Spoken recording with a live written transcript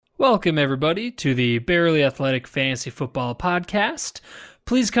Welcome, everybody, to the Barely Athletic Fantasy Football Podcast.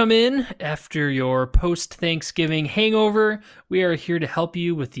 Please come in after your post-Thanksgiving hangover. We are here to help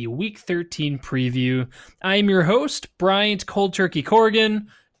you with the Week 13 preview. I am your host, Bryant Cold Turkey Corrigan,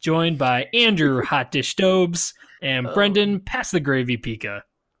 joined by Andrew Hot Dish Dobes and Brendan Pass the Gravy Pika.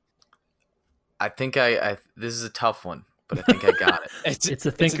 I think this is a tough one, but I think I got it. It's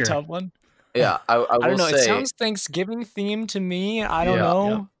a thinker. It's a tough one. Yeah, I don't know. say, It sounds Thanksgiving themed to me. I don't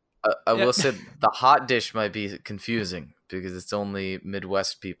know. I will say the hot dish might be confusing because it's only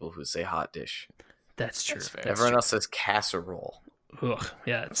Midwest people who say hot dish. That's true. Everyone else says casserole. Ugh,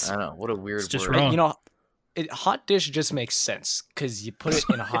 yeah, I don't know. What a weird just word. wrong. You know, hot dish just makes sense because you put it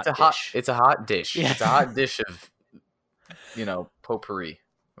in a hot dish. It's a hot dish. Yeah. It's a hot dish of, potpourri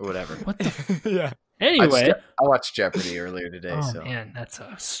or whatever. What the? Yeah. Anyway. I watched Jeopardy earlier today. Oh, man, that's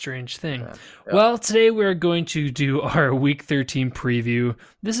a strange thing. Yeah. Well, today we're going to do our Week 13 preview.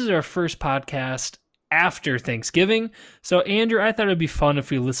 This is our first podcast after Thanksgiving. So, Andrew, I thought it would be fun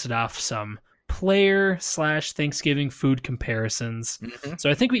if we listed off some player/Thanksgiving food comparisons. Mm-hmm. So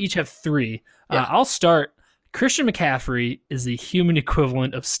I think we each have three. Yeah. I'll start. Christian McCaffrey is the human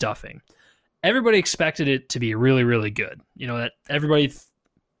equivalent of stuffing. Everybody expected it to be really, really good. You know, that everybody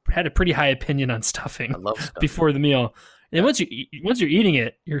had a pretty high opinion on stuffing I love stuffing. before the meal. And once you're eating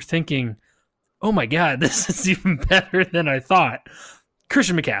it, you're thinking, "Oh my God, this is even better than I thought."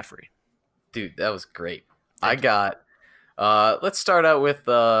 Christian McCaffrey, Dude, that was great. I got. Let's start out with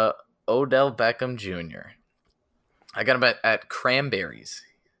Odell Beckham Jr. I got him at cranberries.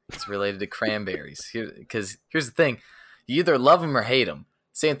 It's related to cranberries. Because here's the thing: you either love them or hate them.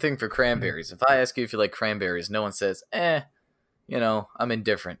 Same thing for cranberries. If I ask you if you like cranberries, no one says, I'm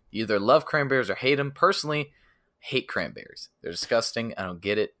indifferent. You either love cranberries or hate them. Personally, hate cranberries. They're disgusting. I don't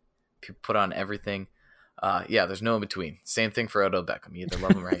get it. People put on everything. There's no in between. Same thing for Odell Beckham. You either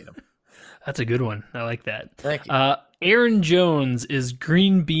love him or hate him. that's a good one. I like that. Thank you. Aaron Jones is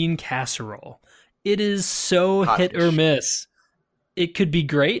green bean casserole. It is so Hot hit dish. or miss. It could be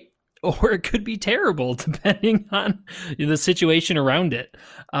great or it could be terrible depending on the situation around it.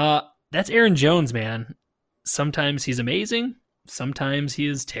 That's Aaron Jones, man. Sometimes he's amazing. Sometimes he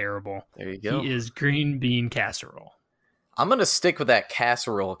is terrible. There you go. He is green bean casserole. I'm going to stick with that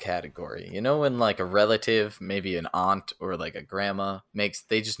casserole category. You know when like a relative, maybe an aunt or like a grandma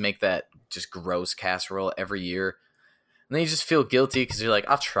they just make that just gross casserole every year. And then you just feel guilty because you're like,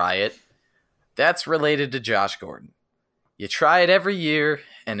 I'll try it. That's related to Josh Gordon. You try it every year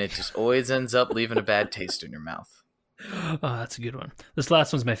and it just always ends up leaving a bad taste in your mouth. Oh, that's a good one. This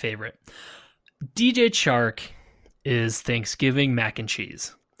last one's my favorite. DJ Chark is Thanksgiving mac and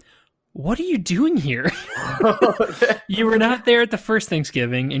cheese. What are you doing here? You were not there at the first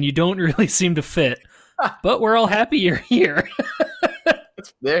Thanksgiving, and you don't really seem to fit. But we're all happy you're here.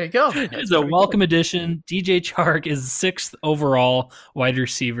 There you go. It's a welcome addition. DJ Chark is 6th overall wide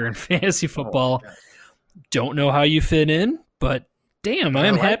receiver in fantasy football. Don't know how you fit in, but damn,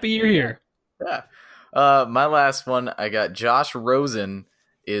 I'm happy you're here. Yeah. My last one, I got Josh Rosen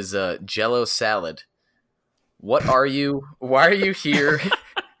is Jell-O salad. What are you? Why are you here?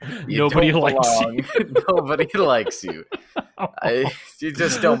 Nobody likes you. Nobody likes you. You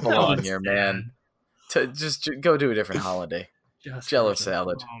just don't belong here, man. Just go do a different holiday. Jell-O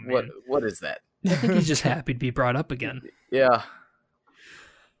salad. Oh, what is that? I think he's just happy to be brought up again. Yeah.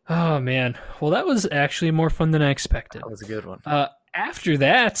 Oh, man. Well, that was actually more fun than I expected. That was a good one. After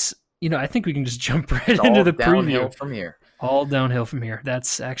that, I think we can just jump right into the preview. From here. All downhill from here.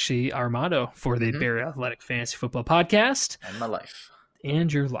 That's actually our motto for the Barely Athletic Fantasy Football Podcast. And my life.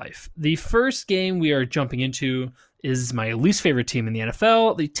 And your life. The first game we are jumping into is my least favorite team in the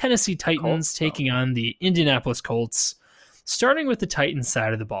NFL, the Tennessee Titans taking on the Indianapolis Colts. Starting with the Titans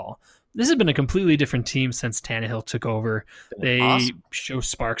side of the ball. This has been a completely different team since Tannehill took over. They show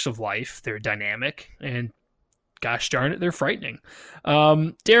sparks of life. They're dynamic. And gosh darn it, they're frightening.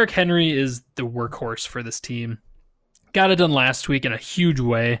 Derrick Henry is the workhorse for this team. Got it done last week in a huge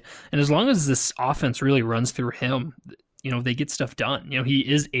way. And as long as this offense really runs through him, they get stuff done. He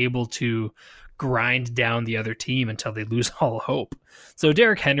is able to grind down the other team until they lose all hope. So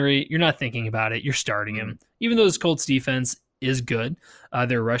Derrick Henry, you're not thinking about it. You're starting him. Even though this Colts defense is good,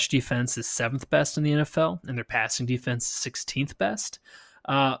 their rush defense is 7th best in the NFL, and their passing defense is 16th best.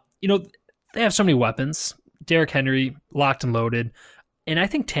 They have so many weapons. Derrick Henry, locked and loaded. And I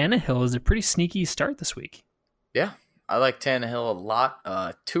think Tannehill is a pretty sneaky start this week. Yeah. I like Tannehill a lot.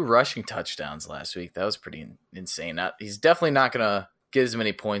 2 rushing touchdowns last week. That was pretty insane. He's definitely not going to get as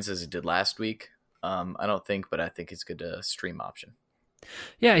many points as he did last week. I don't think, but I think it's a good stream option.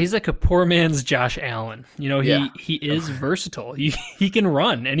 Yeah, he's like a poor man's Josh Allen. He is versatile. He can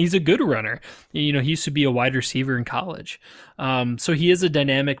run, and he's a good runner. He used to be a wide receiver in college. So he is a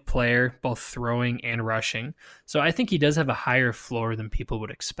dynamic player, both throwing and rushing. So I think he does have a higher floor than people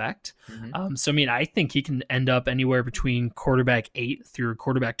would expect. Mm-hmm. I think he can end up anywhere between quarterback 8 through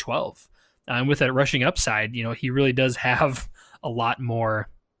quarterback 12. And with that rushing upside, he really does have a lot more,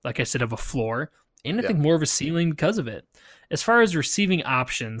 like I said, of a floor, and I think more of a ceiling because of it. As far as receiving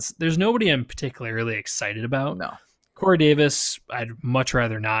options, there's nobody I'm particularly really excited about. No. Corey Davis, I'd much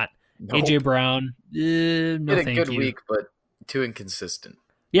rather not. Nope. AJ Brown, no thank you. Had a good week, but too inconsistent.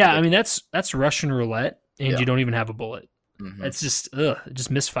 Yeah, that's Russian roulette, and you don't even have a bullet. Mm-hmm. It's just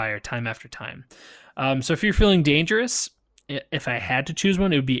misfire time after time. So if you're feeling dangerous, if I had to choose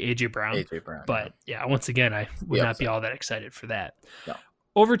one, it would be AJ Brown. But once again, I would not be all that excited for that. No.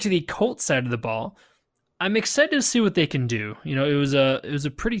 Over to the Colts side of the ball, I'm excited to see what they can do. It was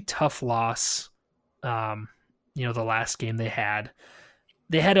a pretty tough loss. The last game they had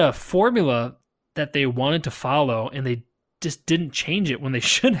a formula that they wanted to follow, and they just didn't change it when they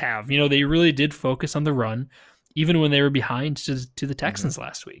should have. They really did focus on the run, even when they were behind to the Texans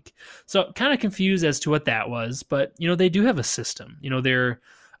last week. So kind of confused as to what that was, but they do have a system. They're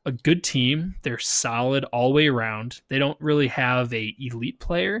a good team. They're solid all the way around. They don't really have a elite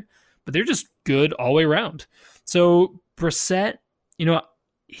player, but they're just good all the way around. So Brissett,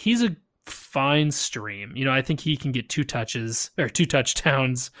 he's a fine stream. I think he can get 2 touchdowns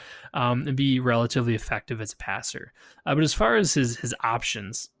and be relatively effective as a passer. But as far as his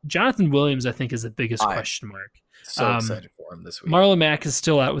options, Jonathan Williams, I think, is the biggest question mark. So excited for him this week. Marlon Mack is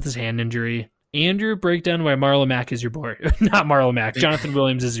still out with his hand injury. Andrew, break down why Marlon Mack is your boy. Not Marlon Mack. Jonathan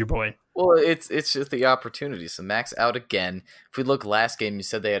Williams is your boy. Well, it's just the opportunity. So Mack's out again. If we look last game, you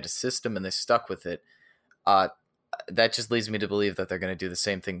said they had a system and they stuck with it. That just leads me to believe that they're going to do the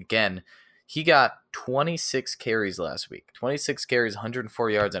same thing again. He got 26 carries last week. 26 carries, 104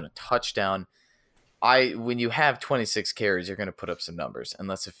 yards, and a touchdown. When you have 26 carries, you're going to put up some numbers,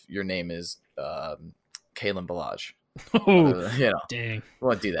 unless if your name is Kalen Ballage. Dang. We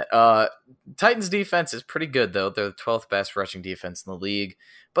won't do that. Titans defense is pretty good, though. They're the 12th best rushing defense in the league,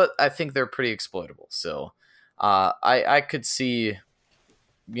 but I think they're pretty exploitable. So I could see,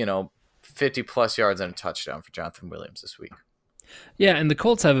 50-plus yards and a touchdown for Jonathan Williams this week. Yeah, and the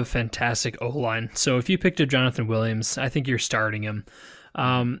Colts have a fantastic O-line. So if you picked up Jonathan Williams, I think you're starting him.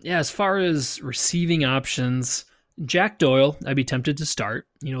 As far as receiving options, Jack Doyle, I'd be tempted to start.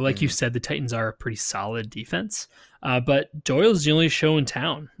 Like you said, the Titans are a pretty solid defense. But Doyle's the only show in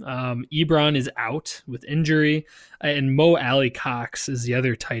town. Ebron is out with injury, and Mo Alley-Cox is the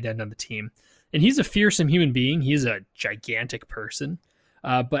other tight end on the team. And he's a fearsome human being. He's a gigantic person.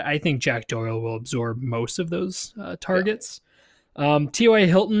 But I think Jack Doyle will absorb most of those targets. T.Y.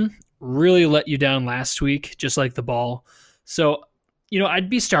 Hilton really let you down last week, just like the ball. So, I'd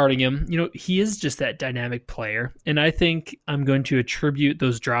be starting him. He is just that dynamic player. And I think I'm going to attribute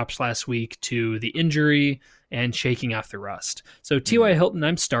those drops last week to the injury and shaking off the rust. So T.Y. Hilton,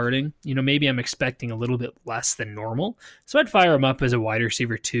 I'm starting. Maybe I'm expecting a little bit less than normal. So I'd fire him up as a wide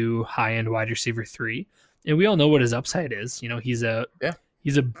receiver 2, high-end wide receiver 3. And we all know what his upside is. He's a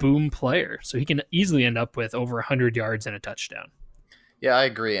boom player. So he can easily end up with over 100 yards and a touchdown. Yeah, I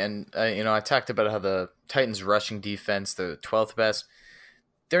agree. And, I talked about how the Titans' rushing defense, they're the 12th best.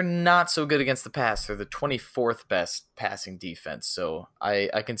 They're not so good against the pass. They're the 24th best passing defense. So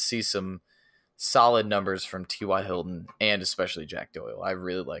I can see some solid numbers from T.Y. Hilton and especially Jack Doyle. I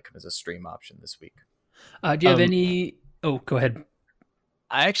really like him as a stream option this week. Do you have any... Oh, go ahead.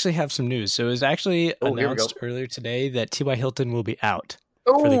 I actually have some news. So it was actually announced earlier today that T.Y. Hilton will be out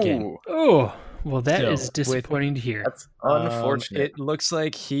for the game. Oh, well, that is disappointing to hear. That's unfortunate. It looks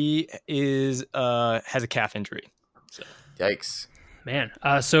like he has a calf injury. So. Yikes. Man.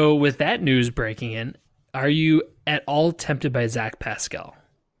 So with that news breaking in, are you at all tempted by Zach Pascal?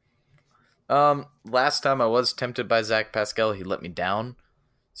 Last time I was tempted by Zach Pascal, he let me down.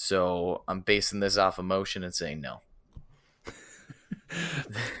 So I'm basing this off emotion and saying no.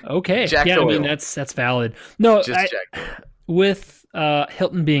 Okay. Jack Doyle. That's valid. No, Jack Doyle. With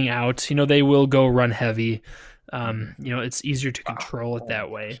Hilton being out, they will go run heavy. It's easier to control it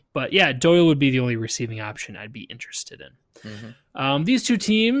that way. But yeah, Doyle would be the only receiving option I'd be interested in. Mm-hmm. These two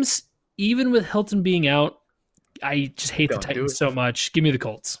teams, even with Hilton being out, I just hate the Titans so much. Give me the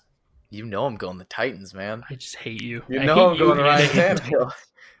Colts. I'm going the Titans, man. I just hate you. I'm going Ryan Tannehill.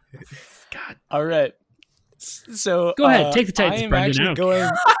 God. All right. So go ahead, take the Titans, Brendan.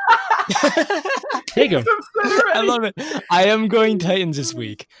 Take them. I love it. I am going Titans this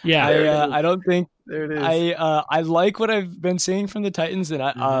week. Yeah. I don't think There it is. I like what I've been seeing from the Titans,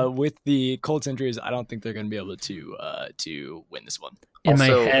 and with the Colts injuries, I don't think they're going to be able to win this one. In my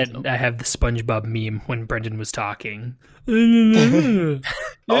head, I have the SpongeBob meme when Brendan was talking. Also,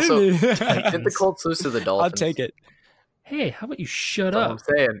 did the Colts lose to the Dolphins? I'll take it. Hey, how about you shut up?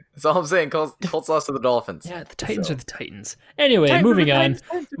 That's all I'm saying. Colts lost to the Dolphins. Yeah, the Titans are the Titans. Anyway, moving on.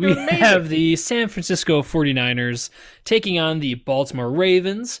 We have the San Francisco 49ers taking on the Baltimore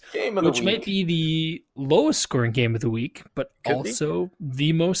Ravens, which might be the lowest scoring game of the week, but also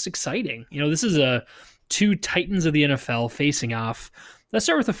the most exciting. This is two Titans of the NFL facing off. Let's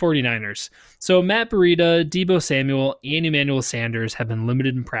start with the 49ers. So Matt Breida, Deebo Samuel, and Emmanuel Sanders have been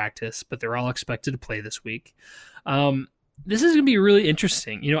limited in practice, but they're all expected to play this week. This is going to be really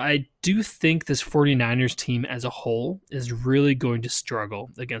interesting. I do think this 49ers team as a whole is really going to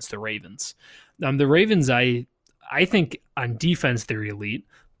struggle against the Ravens. The Ravens, I think on defense, they're elite,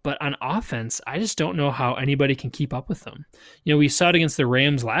 but on offense, I just don't know how anybody can keep up with them. We saw it against the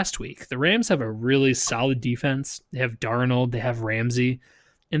Rams last week. The Rams have a really solid defense. They have Darnold, they have Ramsey,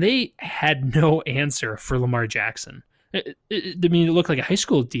 and they had no answer for Lamar Jackson. It looked like a high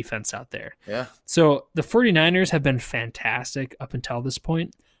school defense out there. Yeah. So the 49ers have been fantastic up until this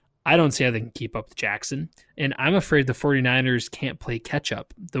point. I don't see how they can keep up with Jackson. And I'm afraid the 49ers can't play catch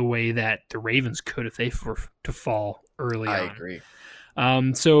up the way that the Ravens could if they were to fall early on. I agree.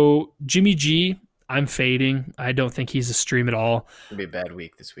 So Jimmy G, I'm fading. I don't think he's a stream at all. It'll be a bad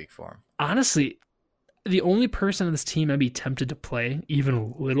week this week for him. Honestly, the only person on this team I'd be tempted to play even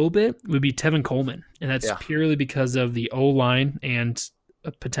a little bit would be Tevin Coleman. And that's purely because of the O-line and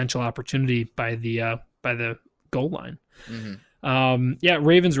a potential opportunity by the goal line. Mm-hmm.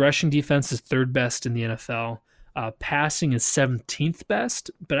 Ravens rushing defense is third best in the NFL. Passing is 17th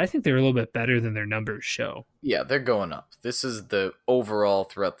best, but I think they're a little bit better than their numbers show. Yeah, they're going up. This is the overall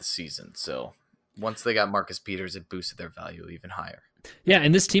throughout the season. So once they got Marcus Peters, it boosted their value even higher. Yeah,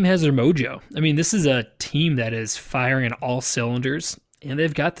 and this team has their mojo. This is a team that is firing on all cylinders, and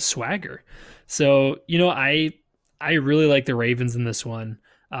they've got the swagger. So, I really like the Ravens in this one.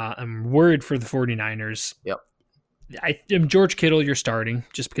 I'm worried for the 49ers. Yep. George Kittle, you're starting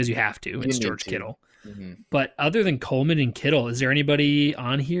just because you have to. It's George Kittle. Mm-hmm. But other than Coleman and Kittle, is there anybody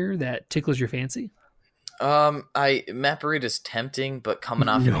on here that tickles your fancy? Matt Breida's tempting, but coming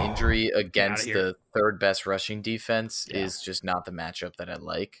off an injury against the third best rushing defense is just not the matchup that I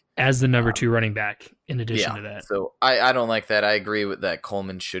like. As the number 2 running back, in addition to that. So I don't like that. I agree with that.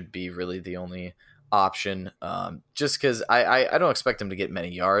 Coleman should be really the only option. Just because I don't expect him to get many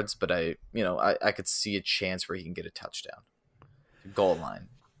yards, but I could see a chance where he can get a touchdown. Goal line.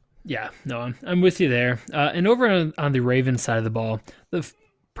 Yeah, no, I'm with you there. And over on the Ravens side of the ball,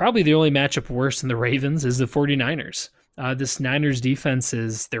 probably the only matchup worse than the Ravens is the 49ers. This Niners defense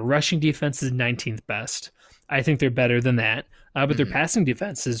their rushing defense is 19th best. I think they're better than that. But their passing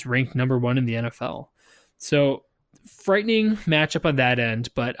defense is ranked number 1 in the NFL. So frightening matchup on that end,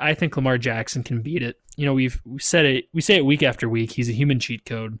 but I think Lamar Jackson can beat it. We say it week after week. He's a human cheat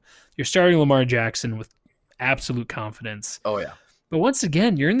code. You're starting Lamar Jackson with absolute confidence. Oh yeah. But once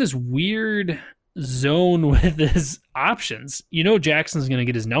again, you're in this weird zone with his options. Jackson's going to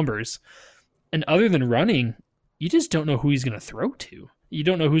get his numbers. And other than running, you just don't know who he's going to throw to. You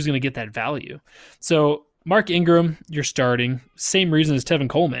don't know who's going to get that value. So Mark Ingram, you're starting. Same reason as Tevin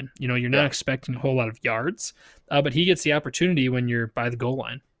Coleman. You're not expecting a whole lot of yards, but he gets the opportunity when you're by the goal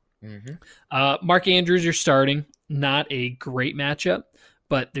line. Mm-hmm. Mark Andrews, you're starting. Not a great matchup,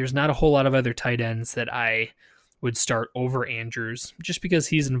 but there's not a whole lot of other tight ends that I would start over Andrews just because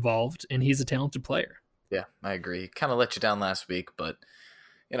he's involved and he's a talented player. Yeah, I agree. Kind of let you down last week, but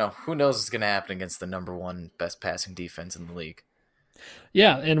who knows what's going to happen against the number 1 best passing defense in the league.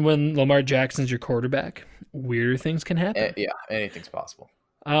 Yeah, and when Lamar Jackson's your quarterback, weirder things can happen. Yeah, anything's possible.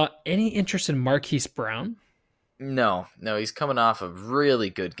 Any interest in Marquise Brown? No, he's coming off a really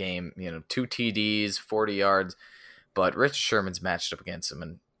good game, 2 TDs, 40 yards, but Richard Sherman's matched up against him,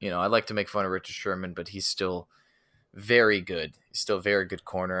 and I like to make fun of Richard Sherman, but he's still very good. He's still a very good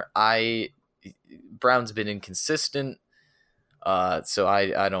corner. Brown's been inconsistent, so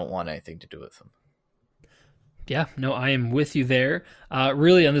I don't want anything to do with him. Yeah, no, I am with you there.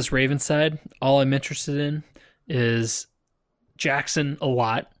 Really, on this Ravens side, all I'm interested in is Jackson a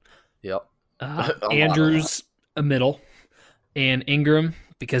lot. Yep. Andrews a middle, and Ingram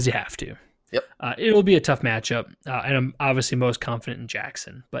because you have to. Yep. It'll be a tough matchup, and I'm obviously most confident in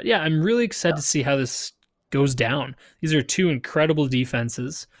Jackson. But yeah, I'm really excited to see how this goes down. These are 2 incredible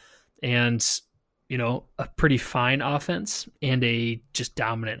defenses, and a pretty fine offense and a just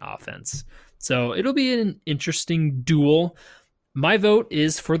dominant offense. So it'll be an interesting duel. My vote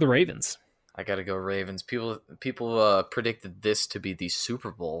is for the Ravens. I gotta go Ravens. People predicted this to be the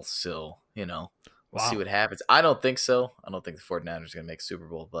Super Bowl, so we'll see what happens. I don't think so. I don't think the 49ers are gonna make Super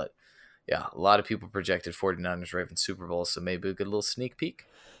Bowl, but yeah, a lot of people projected 49ers Ravens Super Bowl, so maybe a good little sneak peek.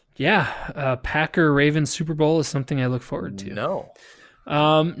 Yeah, Packer Ravens Super Bowl is something I look forward to. No.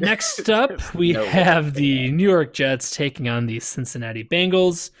 Next up, we have the New York Jets taking on the Cincinnati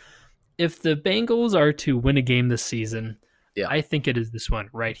Bengals. If the Bengals are to win a game this season, I think it is this one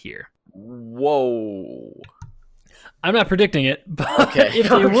right here. Whoa. I'm not predicting it, but if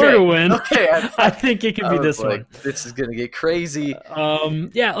they were to win, I think it could be this one. This is going to get crazy.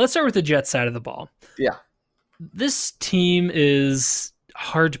 Let's start with the Jets side of the ball. Yeah. This team is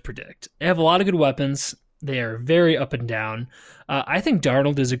hard to predict. They have a lot of good weapons. They are very up and down. I think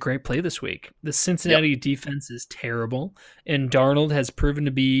Darnold is a great play this week. The Cincinnati defense is terrible, and Darnold has proven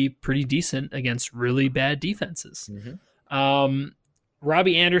to be pretty decent against really bad defenses. Mm-hmm.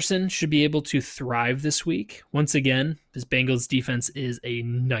 Robbie Anderson should be able to thrive this week. Once again, this Bengals defense is a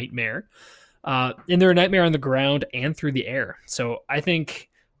nightmare. And they're a nightmare on the ground and through the air. So I think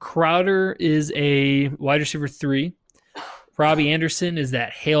Crowder is a wide receiver 3. Robbie Anderson is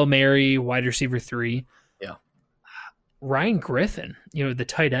that Hail Mary wide receiver 3. Yeah. Ryan Griffin, the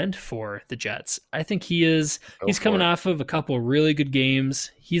tight end for the Jets. I think he's coming off of a couple really good games.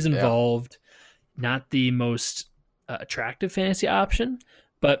 He's involved. Not the most attractive fantasy option,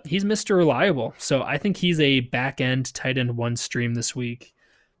 but he's Mr. Reliable. So I think he's a back end tight end 1 stream this week.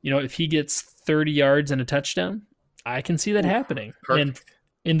 If he gets 30 yards and a touchdown, I can see that happening. Perfect. And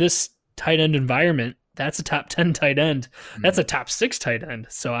in this tight end environment, that's a top 10 tight end. That's a top 6 tight end.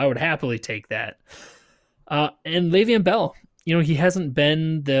 So I would happily take that. And Le'Veon Bell, he hasn't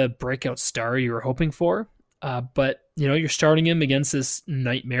been the breakout star you were hoping for, but you're starting him against this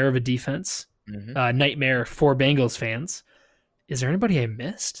nightmare of a defense. Nightmare for Bengals fans. Is there anybody I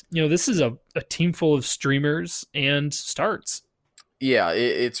missed? This is a team full of streamers and starts. Yeah,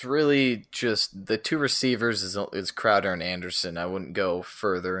 it's really just the 2 receivers is Crowder and Anderson. I wouldn't go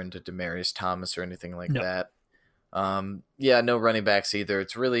further into Demaryius Thomas or anything like that. No running backs either.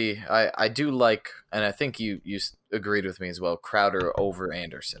 It's really I do like, and I think you agreed with me as well, Crowder over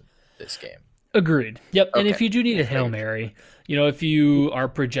Anderson this game. Agreed. Yep. Okay. And if you do need a Hail Mary, if you are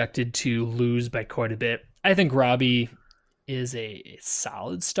projected to lose by quite a bit, I think Robbie is a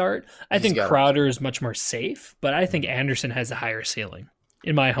solid start. I think Crowder is much more safe, but I think Anderson has a higher ceiling,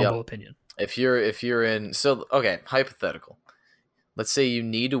 in my humble opinion. If you're in, hypothetical. Let's say you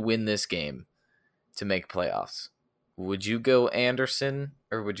need to win this game to make playoffs. Would you go Anderson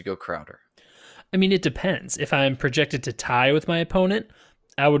or would you go Crowder? I mean, it depends. If I'm projected to tie with my opponent,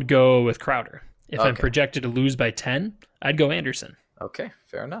 I would go with Crowder. If I'm projected to lose by 10, I'd go Anderson. Okay,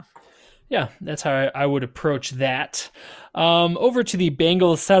 fair enough. Yeah, that's how I would approach that. Over to the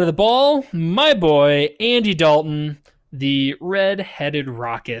Bengals side of the ball, my boy, Andy Dalton, the red-headed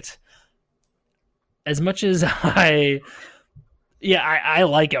rocket. As much as I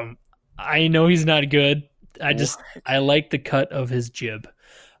like him. I know he's not good. I like the cut of his jib.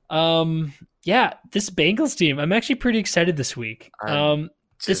 This Bengals team, I'm actually pretty excited this week.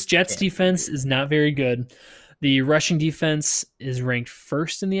 This Jets defense is not very good. The rushing defense is ranked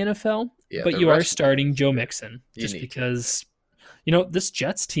 1st in the NFL, but you are starting Joe Mixon just because, this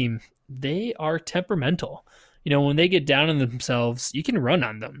Jets team, they are temperamental. When they get down on themselves, you can run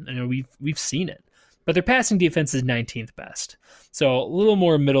on them. We've seen it, but their passing defense is 19th best. So a little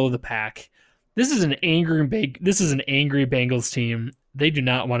more middle of the pack. This is an angry Bengals team. They do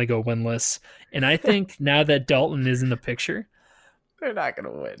not want to go winless. And I think now that Dalton is in the picture, they're not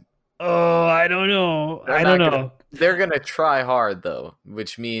going to win. Oh, I don't know. I don't know. They're going to try hard, though,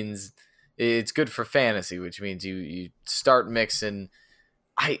 which means it's good for fantasy, which means you start Mixon.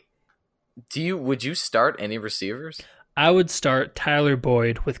 Would you start any receivers? I would start Tyler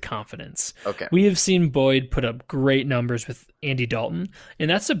Boyd with confidence. Okay. We have seen Boyd put up great numbers with Andy Dalton, and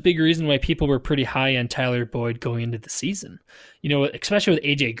that's a big reason why people were pretty high on Tyler Boyd going into the season. Especially with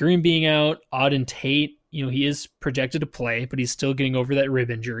AJ Green being out, Auden Tate, he is projected to play, but he's still getting over that rib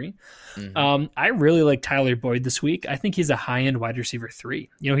injury. Mm-hmm. I really like Tyler Boyd this week. I think he's a high-end wide receiver 3.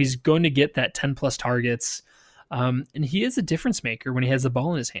 He's going to get that 10-plus targets, and he is a difference maker when he has the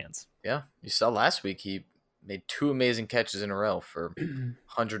ball in his hands. Yeah, you saw last week he made 2 amazing catches in a row for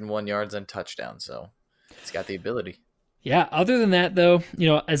 101 yards and touchdown, so he's got the ability. Yeah, other than that, though,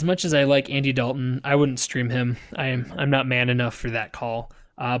 as much as I like Andy Dalton, I wouldn't stream him. I'm not man enough for that call.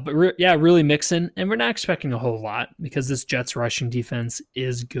 Really Mixon, and we're not expecting a whole lot because this Jets rushing defense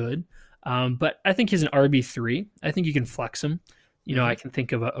is good. But I think he's an RB3. I think you can flex him. I can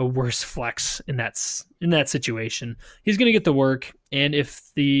think of a worse flex in that situation. He's going to get the work, and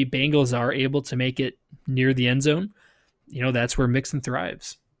if the Bengals are able to make it near the end zone, that's where Mixon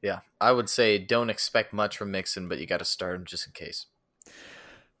thrives. Yeah, I would say don't expect much from Mixon, but you got to start him just in case.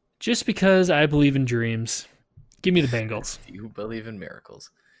 Just because I believe in dreams, give me the Bengals. You believe in miracles.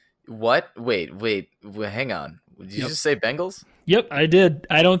 What? Wait, hang on. Did you just say Bengals? Yep, I did.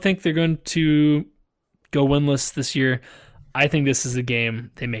 I don't think they're going to go winless this year. I think this is a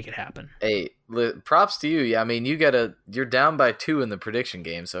game they make it happen. Hey, props to you. Yeah, I mean, you're down by 2 in the prediction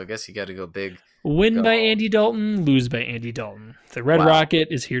game, so I guess you got to go big. Win by Andy Dalton, lose by Andy Dalton. The Red Rocket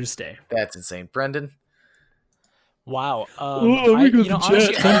is here to stay. That's insane, Brendan. Wow. Honestly,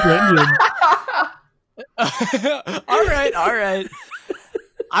 Brendan. All right.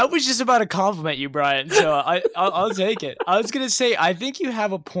 I was just about to compliment you, Brian, so I'll take it. I was gonna say I think you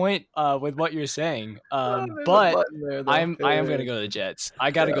have a point with what you're saying, but I am gonna go to the Jets.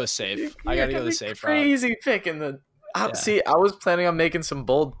 I gotta go safe. I gotta go the safe route. Crazy pick in the. See, I was planning on making some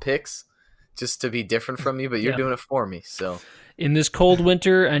bold picks just to be different from you, but you're doing it for me. So in this cold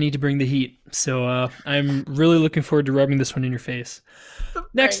winter, I need to bring the heat. So I'm really looking forward to rubbing this one in your face.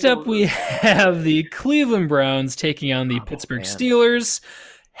 Next up, we have the Cleveland Browns taking on the Pittsburgh Steelers.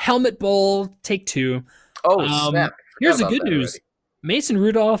 Helmet Bowl, take 2. Snap. Here's the good news. Already. Mason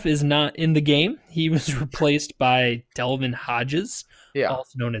Rudolph is not in the game. He was replaced by Delvin Hodges,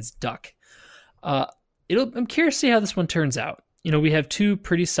 also known as Duck. I'm curious to see how this one turns out. We have 2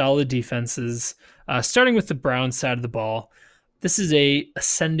 pretty solid defenses, starting with the Browns side of the ball. This is a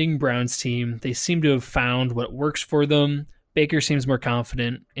ascending Browns team. They seem to have found what works for them. Baker seems more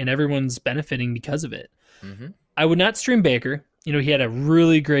confident, and everyone's benefiting because of it. Mm-hmm. I would not stream Baker. He had a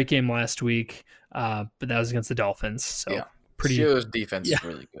really great game last week, but that was against the Dolphins. So Steelers defense is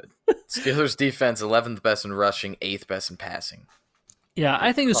really good. Steelers defense, 11th best in rushing, 8th best in passing. Yeah,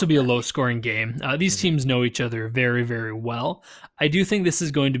 I think this will be a low-scoring game. These teams know each other very, very well. I do think this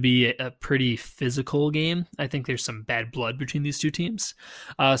is going to be a pretty physical game. I think there's some bad blood between these 2 teams.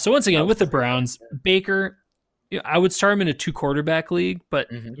 So once again, with the Browns, Baker, I would start him in a 2-quarterback league, but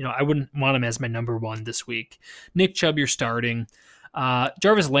I wouldn't want him as my number 1 this week. Nick Chubb, you're starting.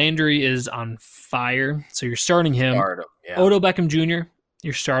 Jarvis Landry is on fire, so you're starting him. Odell Beckham Jr.,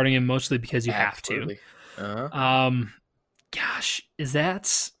 you're starting him mostly because you have to. Uh-huh. Gosh, is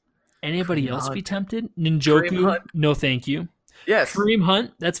that anybody else be tempted? Njoku, no thank you. Yes. Kareem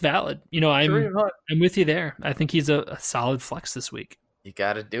Hunt, that's valid. I'm with you there. I think he's a solid flex this week. You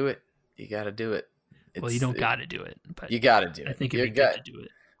got to do it. Well, you don't got to do it, but you got to do it. I think it'd be good to do it.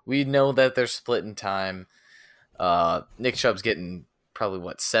 We know that they're splitting time. Nick Chubb's getting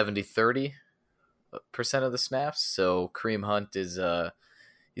probably 70-30% of the snaps. So Kareem Hunt is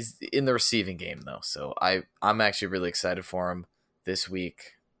he's in the receiving game though. So I'm actually really excited for him this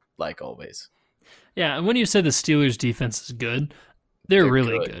week, like always. Yeah, and when you said the Steelers defense is good, they're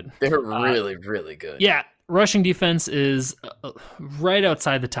really good. They're really, really good. Yeah, rushing defense is right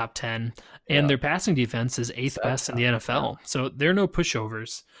outside the top 10, and their passing defense is 8th best in the NFL. So they're no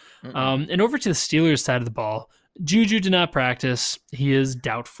pushovers. And over to the Steelers side of the ball, Juju did not practice. He is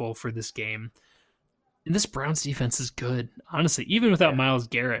doubtful for this game. And this Browns defense is good. Honestly, even without Myles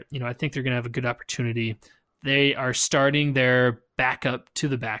Garrett, I think they're going to have a good opportunity. They are starting their backup to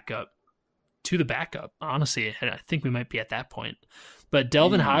the backup. Honestly, I think we might be at that point. But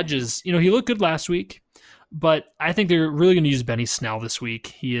Delvin Hodges, he looked good last week, but I think they're really going to use Benny Snell this week.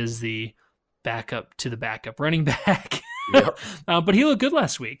 He is the backup to the backup running back. Yep. But he looked good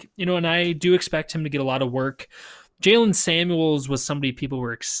last week, and I do expect him to get a lot of work. Jalen Samuels was somebody people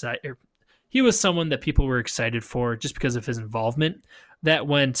were excited. He was someone that people were excited for just because of his involvement. That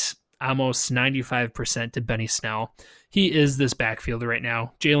went almost 95% to Benny Snell. He is this backfielder right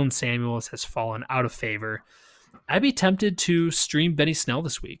now. Jalen Samuels has fallen out of favor. I'd be tempted to stream Benny Snell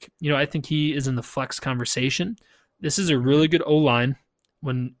this week. I think he is in the flex conversation. This is a really good O-line.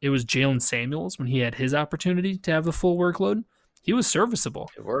 When it was Jalen Samuels, when he had his opportunity to have the full workload, he was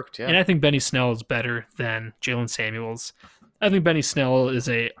serviceable. It worked, yeah. And I think Benny Snell is better than Jalen Samuels. I think Benny Snell is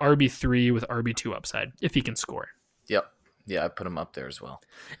a RB3 with RB2 upside, if he can score. Yep. Yeah, I put him up there as well.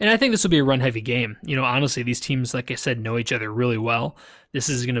 And I think this will be a run-heavy game. Honestly, these teams, like I said, know each other really well. This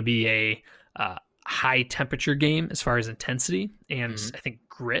is going to be a high-temperature game as far as intensity and I think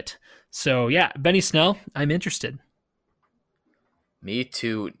grit. So, yeah, Benny Snell, I'm interested. Me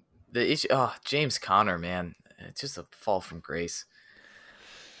too. James Conner, man. It's just a fall from grace.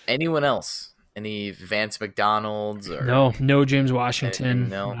 Anyone else Any Vance McDonald's or no James Washington?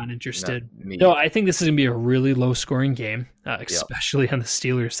 No, not interested. Not no, I think this is gonna be a really low scoring game, especially on the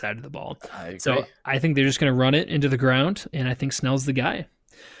Steelers side of the ball. I agree. So I think they're just gonna run it into the ground, and I think Snell's the guy.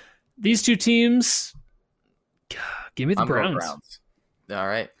 These two teams, give me the Browns. All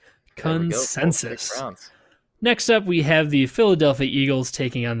right, consensus. Next up, we have the Philadelphia Eagles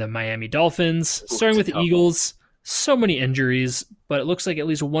taking on the Miami Dolphins. Starting with the Eagles, so many injuries, but it looks like at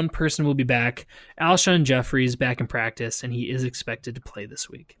least one person will be back. Alshon Jeffrey is back in practice, and he is expected to play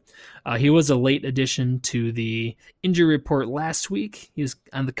this week. He was a late addition to the injury report last week. He was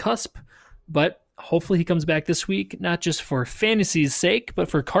on the cusp, but hopefully he comes back this week, not just for fantasy's sake, but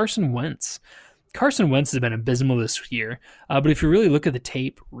for Carson Wentz. Carson Wentz has been abysmal this year, but if you really look at the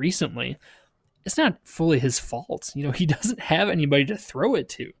tape recently, it's not fully his fault. He doesn't have anybody to throw it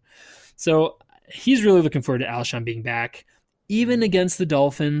to. So he's really looking forward to Alshon being back. Even against the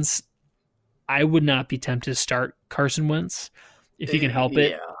Dolphins, I would not be tempted to start Carson Wentz. If you can help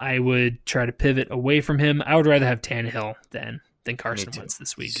it, I would try to pivot away from him. I would rather have Tannehill than Carson Wentz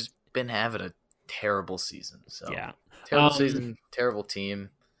this week. He's been having a terrible season. So yeah. Terrible season, terrible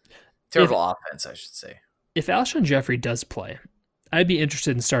team, terrible offense, I should say. If Alshon Jeffrey does play, I'd be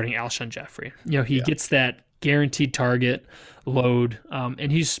interested in starting Alshon Jeffrey. He gets that guaranteed target load,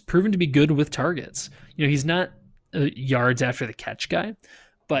 and he's proven to be good with targets. He's not a yards after the catch guy,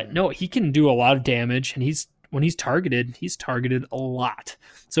 but no, he can do a lot of damage, and when he's targeted a lot.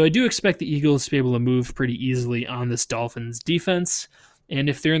 So I do expect the Eagles to be able to move pretty easily on this Dolphins defense, and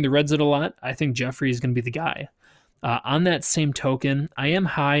if they're in the red zone a lot, I think Jeffrey is going to be the guy. On that same token, I am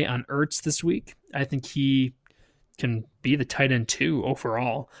high on Ertz this week. I think he can be the tight end 2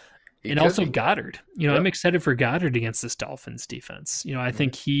 overall. And also Goddard. I'm excited for Goddard against this Dolphins defense. I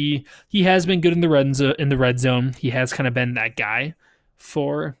think he has been good in the red zone. He has kind of been that guy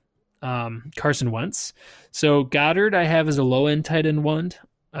for Carson Wentz. So Goddard I have as a low end tight end 1.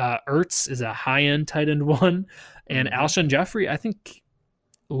 Ertz is a high end tight end 1, and Alshon Jeffrey I think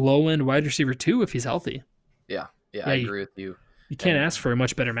low end wide receiver 2 if he's healthy. Yeah, I agree with you. You can't ask for a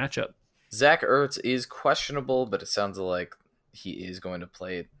much better matchup. Zach Ertz is questionable, but it sounds like he is going to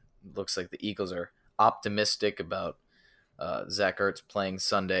play. It looks like the Eagles are optimistic about Zach Ertz playing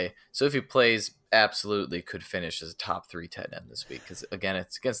Sunday. So if he plays, absolutely could finish as a top 3 tight end this week. Because, again,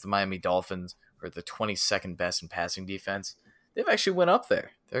 it's against the Miami Dolphins, who are the 22nd best in passing defense. They've actually went up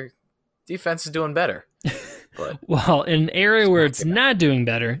there. Their defense is doing better. But well, an area where it's not doing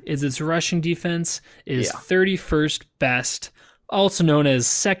better is its rushing defense is 31st best, also known as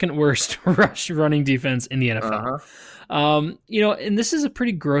second worst running defense in the NFL. And this is a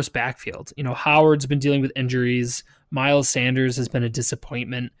pretty gross backfield. Howard's been dealing with injuries. Miles Sanders has been a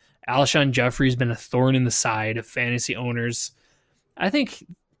disappointment. Alshon Jeffrey's been a thorn in the side of fantasy owners. I think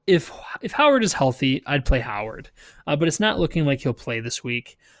if Howard is healthy, I'd play Howard, but it's not looking like he'll play this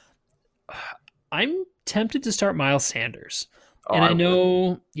week. I'm tempted to start Miles Sanders. And I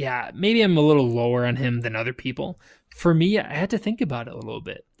know, maybe I'm a little lower on him than other people. For me, I had to think about it a little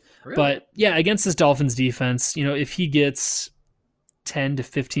bit. Really? But against this Dolphins defense, if he gets 10 to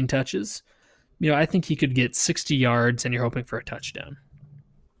 15 touches, I think he could get 60 yards and you're hoping for a touchdown.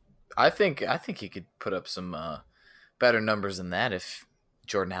 I think he could put up some better numbers than that if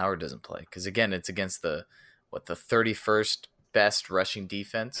Jordan Howard doesn't play. Because again, it's against the 31st best rushing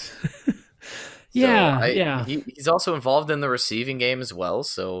defense. He's also involved in the receiving game as well.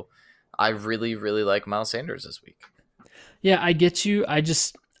 So I really, really like Miles Sanders this week. Yeah, I get you.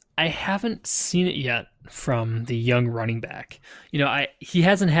 I haven't seen it yet from the young running back. He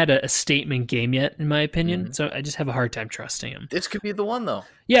hasn't had a statement game yet, in my opinion. So I just have a hard time trusting him. This could be the one, though.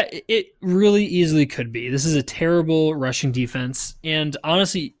 Yeah, it really easily could be. This is a terrible rushing defense, and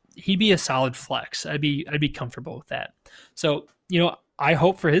honestly, he'd be a solid flex. I'd be comfortable with that. So I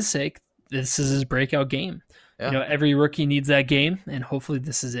hope for his sake, this is his breakout game. Yeah. Every rookie needs that game, and hopefully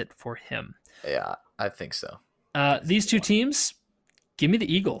this is it for him. Yeah, I think so. These two teams, give me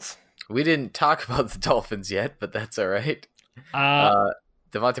the Eagles. We didn't talk about the Dolphins yet, but that's all right.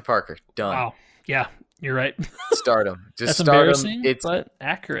 Devontae Parker, done. Wow. Yeah, you're right. Start him. Just that's start embarrassing, him. But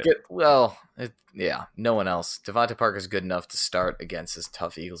accurate. No one else. Devontae Parker's good enough to start against this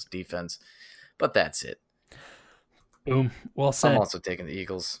tough Eagles defense, but that's it. Boom. Well said. I'm also taking the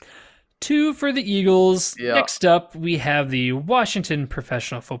Eagles. 2 for the Eagles. Yeah. Next up, we have the Washington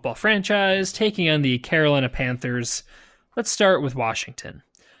professional football franchise taking on the Carolina Panthers. Let's start with Washington.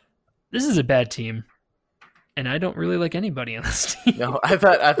 This is a bad team, and I don't really like anybody on this team. No, I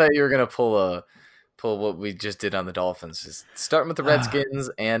thought you were gonna pull what we just did on the Dolphins. Just starting with the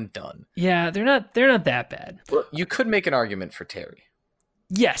Redskins and done. Yeah, they're not that bad. Well, you could make an argument for Terry.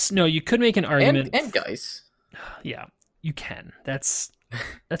 Yes, no, you could make an argument. And Geis. Yeah, you can. That's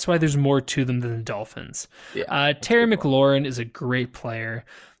why there's more to them than the Dolphins. Yeah, Terry McLaurin is a great player.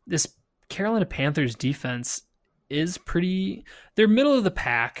 This Carolina Panthers defense is pretty. They're middle of the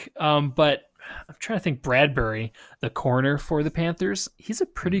pack, but I'm trying to think. Bradbury, the corner for the Panthers, he's a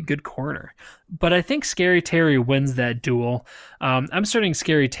pretty good corner. But I think Scary Terry wins that duel. I'm starting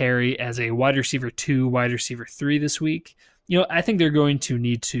Scary Terry as a wide receiver 2, wide receiver 3 this week. I think they're going to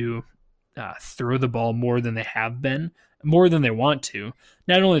need to throw the ball more than they have been, more than they want to.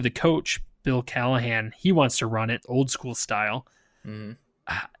 Not only the coach, Bill Callahan, he wants to run it old school style. Mm-hmm.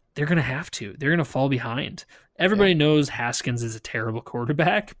 They're going to have to. They're going to fall behind. Everybody knows Haskins is a terrible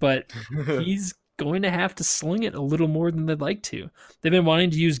quarterback, but he's going to have to sling it a little more than they'd like to. They've been wanting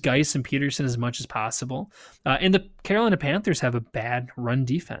to use Geis and Peterson as much as possible. And the Carolina Panthers have a bad run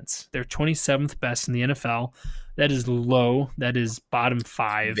defense. They're 27th best in the NFL. That is low. That is bottom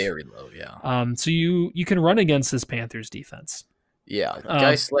 5. Very low, yeah. So you can run against this Panthers defense. Yeah,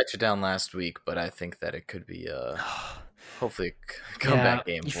 Geis let you down last week, but I think that it could be hopefully a comeback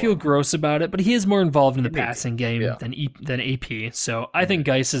game. You feel gross about it, but he is more involved in the passing game than AP. So I think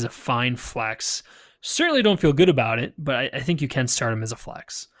Geis is a fine flex. Certainly don't feel good about it, but I think you can start him as a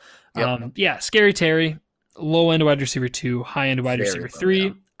flex. Yep. Scary Terry, low end wide receiver 2, high end wide receiver 3. Yeah.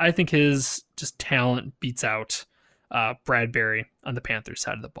 I think his just talent beats out Bradbury on the Panthers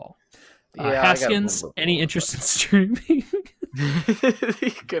side of the ball. Haskins, any interest in streaming? He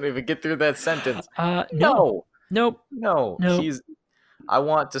couldn't even get through that sentence. No. Nope. No. I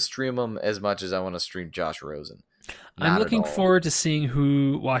want to stream him as much as I want to stream Josh Rosen. I'm looking forward to seeing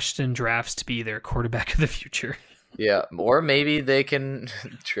who Washington drafts to be their quarterback of the future. Yeah, or maybe they can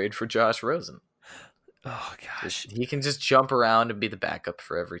trade for Josh Rosen. Oh, gosh. He can just jump around and be the backup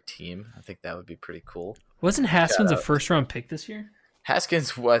for every team. I think that would be pretty cool. Wasn't Haskins a first-round pick this year?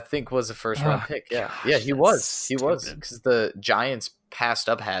 Haskins, I think, was a first-round pick. Yeah, gosh, yeah, he was. He was, because the Giants passed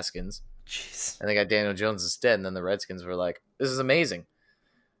up Haskins. Jeez. And they got Daniel Jones instead, and then the Redskins were like, this is amazing.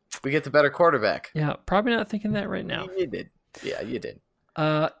 We get the better quarterback. Yeah, probably not thinking that right now. You did. Yeah, you did.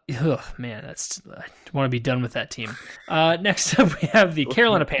 Man, I want to be done with that team. Next up, we have the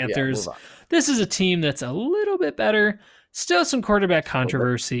Carolina Panthers. This is a team that's a little bit better. Still some quarterback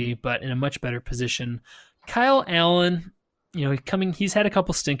controversy, but in a much better position. Kyle Allen, he's had a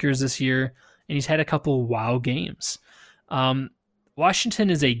couple stinkers this year, and he's had a couple wow games. Washington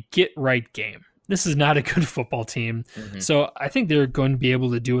is a get-right game. This is not a good football team. Mm-hmm. So I think they're going to be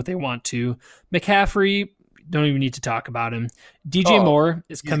able to do what they want to. McCaffrey, don't even need to talk about him. DJ Moore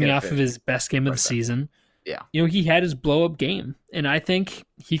is coming off of his best game of the season. Yeah. He had his blow-up game, and I think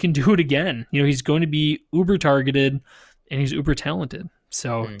he can do it again. He's going to be uber-targeted, and he's uber-talented.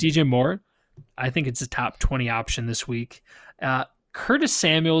 So DJ Moore, I think it's a top 20 option this week. Curtis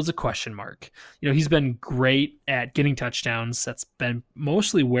Samuel is a question mark. He's been great at getting touchdowns. That's been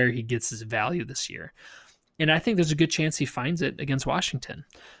mostly where he gets his value this year. And I think there's a good chance he finds it against Washington.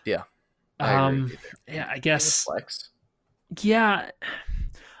 Yeah. I guess. Flex. Yeah.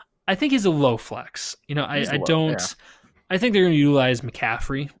 I think he's a low flex. I think they're going to utilize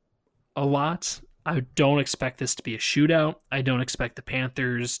McCaffrey a lot. I don't expect this to be a shootout. I don't expect the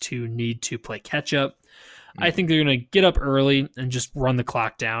Panthers to need to play catch up. I think they're going to get up early and just run the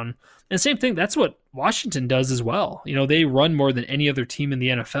clock down. And same thing, that's what Washington does as well. They run more than any other team in the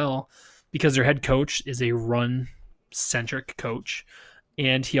NFL because their head coach is a run-centric coach.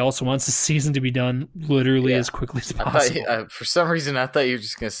 And he also wants the season to be done literally as quickly as possible. For some reason, I thought you were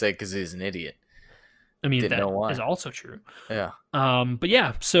just going to say because he's an idiot. I mean, that is also true. Yeah. But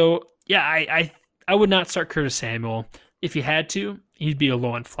yeah, I would not start Curtis Samuel. If you had to, he'd be a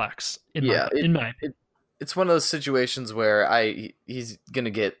low-end flex, in my opinion. It's one of those situations where he's going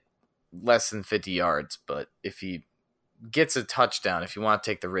to get less than 50 yards, but if he gets a touchdown, if you want to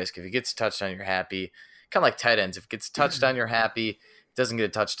take the risk, if he gets a touchdown, you're happy. Kind of like tight ends. If it gets a touchdown, you're happy. Doesn't get a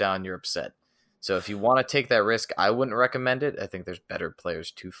touchdown, you're upset. So if you want to take that risk, I wouldn't recommend it. I think there's better players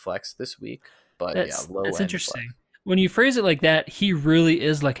to flex this week. But that's interesting. Flex. When you phrase it like that, he really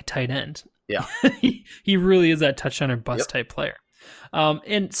is like a tight end. Yeah. he really is that touchdown or bust type player.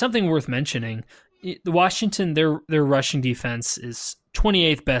 And something worth mentioning, the Washington, their rushing defense is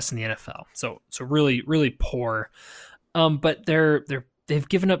 28th best in the NFL. So really, really poor. But they've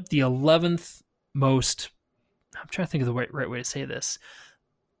given up the 11th most. I'm trying to think of the right way to say this.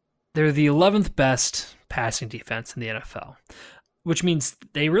 They're the 11th best passing defense in the NFL, which means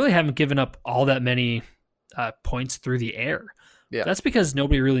they really haven't given up all that many points through the air. Yeah. That's because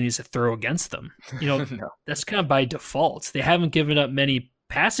nobody really needs to throw against them. No. That's kind of by default. They haven't given up many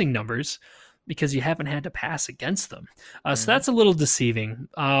passing numbers because you haven't had to pass against them. So that's a little deceiving.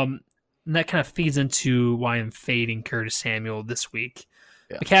 And that kind of feeds into why I'm fading Curtis Samuel this week.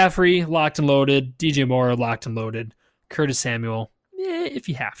 Yeah. McCaffrey, locked and loaded. DJ Moore, locked and loaded. Curtis Samuel, if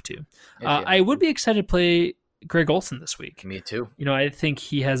you have to. I would be excited to play Greg Olsen this week. Me too. I think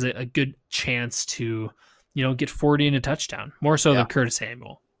he has a good chance to, get 40 and a touchdown, more so than Curtis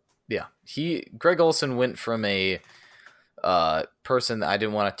Samuel. Yeah. Greg Olsen went from a person that I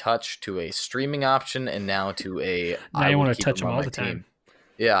didn't want to touch to a streaming option, and now to a now you want to touch him all the time.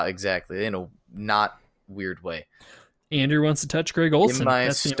 Yeah, exactly. In a not weird way. Andrew wants to touch Greg Olsen in my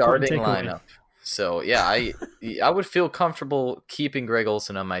starting lineup. So yeah, I would feel comfortable keeping Greg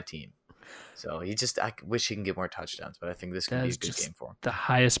Olsen on my team. So I wish he can get more touchdowns, but I think this could be a good game for him. The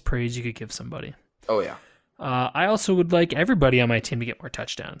highest praise you could give somebody. Oh yeah. I also would like everybody on my team to get more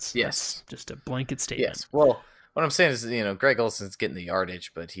touchdowns. Yes. That's just a blanket statement. Yes. Well, what I'm saying is, Greg Olsen's getting the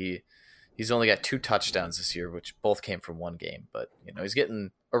yardage, but he's only got 2 touchdowns this year, which both came from one game. But he's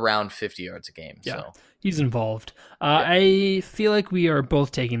getting around 50 yards a game. Yeah, so he's involved. I feel like we are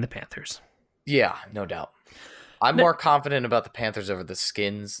both taking the Panthers. Yeah, no doubt. I'm more confident about the Panthers over the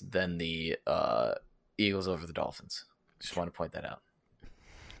Skins than the Eagles over the Dolphins. Just want to point that out.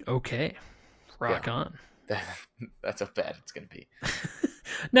 Okay. Rock on. That's how bad it's going to be.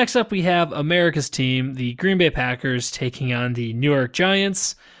 Next up, we have America's team, the Green Bay Packers, taking on the New York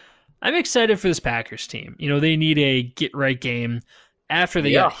Giants. I'm excited for this Packers team. They need a get-right game after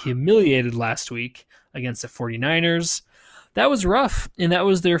they got humiliated last week against the 49ers. That was rough, and that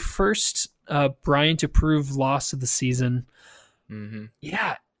was their first Brian-to-prove loss of the season. Mm-hmm.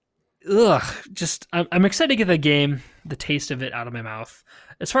 Yeah. Ugh. I'm excited to get that game, the taste of it out of my mouth.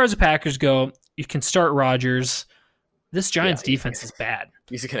 As far as the Packers go, you can start Rodgers. This Giants defense is bad.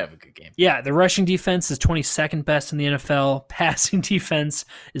 He's going to have a good game. Yeah, the rushing defense is 22nd best in the NFL. Passing defense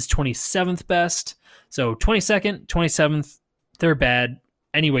is 27th best. So 22nd, 27th, they're bad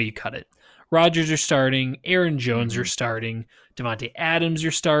any way you cut it. Rodgers are starting. Aaron Jones are starting. Devontae Adams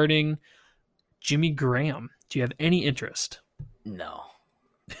are starting. Jimmy Graham. Do you have any interest? No.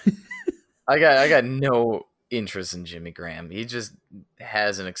 I got no interest in Jimmy Graham. He just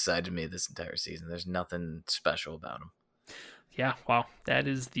hasn't excited me this entire season. There's nothing special about him. Yeah, wow, that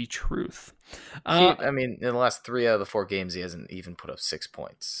is the truth. In the last 3 out of the 4 games, he hasn't even put up 6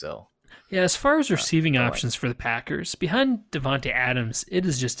 points. So, yeah, as far as receiving options for the Packers, behind Devontae Adams, it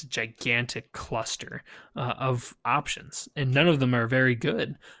is just a gigantic cluster of options, and none of them are very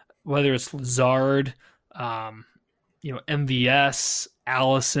good. Whether it's Lazard, MVS,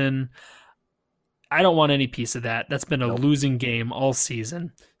 Allison, I don't want any piece of that. That's been a losing game all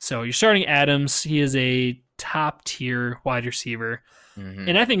season. So you're starting Adams. He is a top-tier wide receiver. Mm-hmm.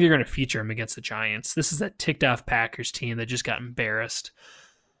 And I think they're going to feature him against the Giants. This is that ticked-off Packers team that just got embarrassed.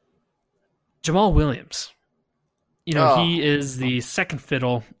 Jamal Williams. He is the second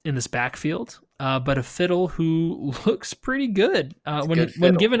fiddle in this backfield, but a fiddle who looks pretty good.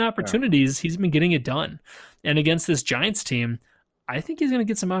 When given opportunities, he's been getting it done. And against this Giants team, I think he's going to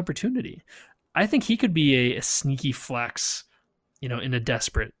get some opportunity. I think he could be a sneaky flex, in a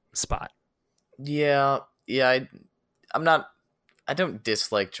desperate spot. Yeah. I don't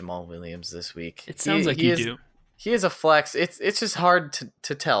dislike Jamal Williams this week. It sounds like you do. He is a flex. It's just hard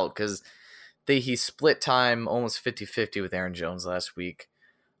to tell because he split time almost 50-50 with Aaron Jones last week.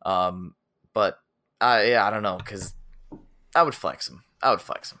 But I don't know because I would flex him.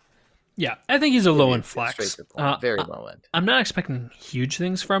 Yeah, I think he's a low-end flex. Very low-end. I'm not expecting huge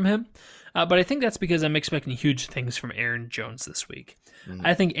things from him, but I think that's because I'm expecting huge things from Aaron Jones this week. Mm-hmm.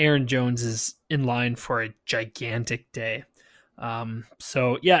 I think Aaron Jones is in line for a gigantic day.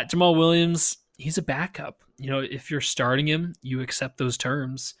 Jamal Williams, he's a backup. If you're starting him, you accept those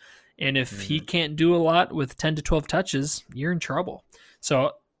terms. And if he can't do a lot with 10 to 12 touches, you're in trouble.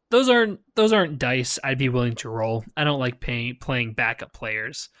 So those aren't dice I'd be willing to roll. I don't like playing backup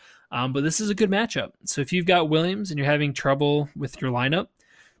players. But this is a good matchup. So if you've got Williams and you're having trouble with your lineup,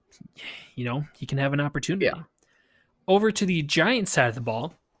 he can have an opportunity. Yeah. Over to the Giants side of the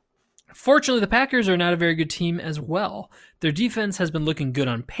ball. Fortunately, the Packers are not a very good team as well. Their defense has been looking good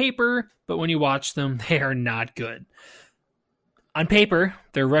on paper, but when you watch them, they are not good. On paper,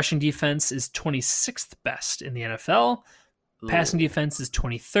 their rushing defense is 26th best in the NFL. Passing defense is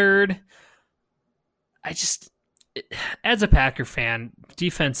 23rd. As a Packer fan,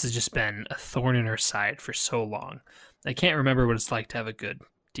 defense has just been a thorn in our side for so long. I can't remember what it's like to have a good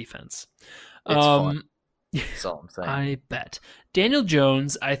defense. It's fun. That's all I'm saying. I bet. Daniel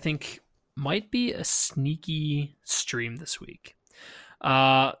Jones, I think, might be a sneaky stream this week.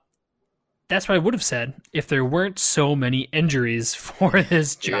 The that's what I would have said if there weren't so many injuries for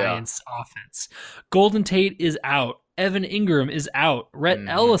this Giants offense. Golden Tate is out. Evan Ingram is out. Rhett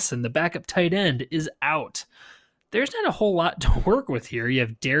Ellison, the backup tight end, is out. There's not a whole lot to work with here. You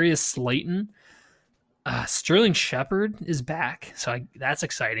have Darius Slayton. Sterling Shepard is back, so that's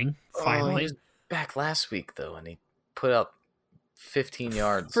exciting. Finally. He was back last week, though, and he put up 15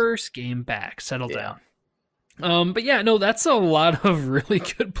 yards. First game back. Settle down. But yeah, no, that's a lot of really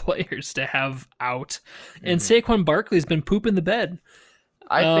good players to have out. And Saquon Barkley's been pooping the bed.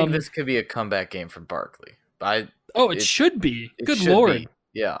 I think this could be a comeback game for Barkley. It should be. Good Lord.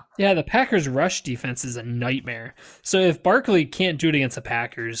 Yeah. Yeah, the Packers' rush defense is a nightmare. So if Barkley can't do it against the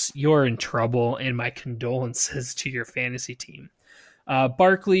Packers, you're in trouble, and my condolences to your fantasy team.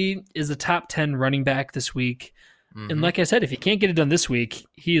 Barkley is a top 10 running back this week. And like I said, if he can't get it done this week,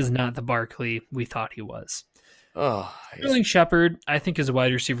 he is not the Barkley we thought he was. Sterling Shepard, I think, is a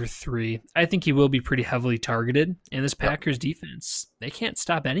wide receiver 3. I think he will be pretty heavily targeted. And this Packers defense, they can't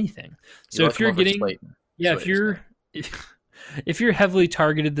stop anything. So if you're getting... If you're heavily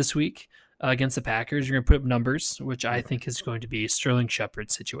targeted this week against the Packers, you're going to put up numbers, which I think is going to be Sterling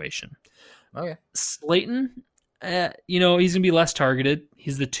Shepard's situation. Okay. Slayton, he's going to be less targeted.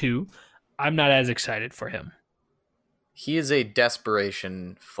 He's the 2. I'm not as excited for him. He is a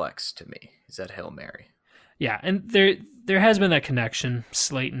desperation flex to me. He's at Hail Mary. Yeah, and there has been that connection,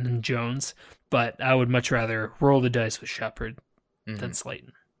 Slayton and Jones, but I would much rather roll the dice with Shepard than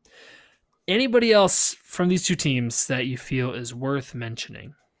Slayton. Anybody else from these two teams that you feel is worth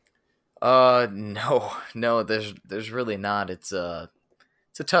mentioning? No, there's really not. It's a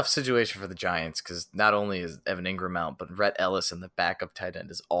tough situation for the Giants because not only is Evan Ingram out, but Rhett Ellison, the backup tight end,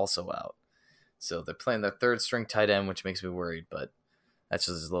 is also out. So they're playing their third string tight end, which makes me worried, but that's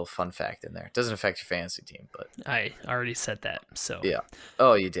just a little fun fact in there. It doesn't affect your fantasy team, but I already said that. So yeah.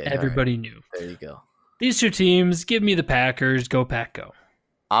 Oh, you did. Everybody knew. There you go. These two teams, give me the Packers. Go Pack, go.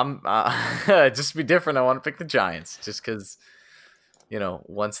 I'm just to be different. I want to pick the Giants just because,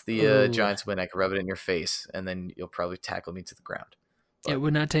 once the Giants win, I can rub it in your face, and then you'll probably tackle me to the ground. But it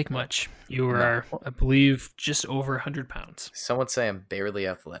would not take much. You are, I believe, just over 100 pounds. Some would say I'm barely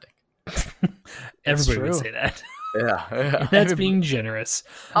athletic. Everybody would say that. Yeah. That's being generous.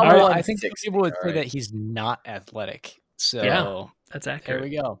 I think people would say that he's not athletic. So yeah, that's accurate. There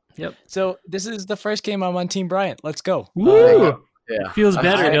we go. Yep. So this is the first game I'm on Team Bryant. Let's go. Woo! Yeah. It feels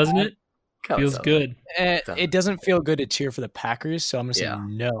better, doesn't it? Feels good. It doesn't feel good to cheer for the Packers, so I'm going to say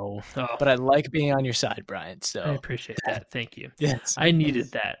no. Oh. But I like being on your side, Brian. So I appreciate that. Thank you. Yes. I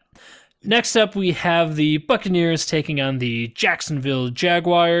needed that. Next up, we have the Buccaneers taking on the Jacksonville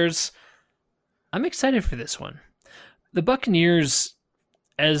Jaguars. I'm excited for this one. The Buccaneers,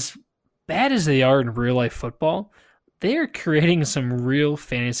 as bad as they are in real-life football, they are creating some real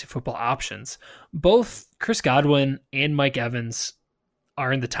fantasy football options. Both Chris Godwin and Mike Evans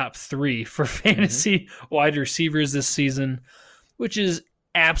are in the top 3 for fantasy wide receivers this season, which is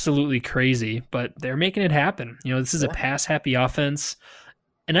absolutely crazy, but they're making it happen. This is a pass-happy offense,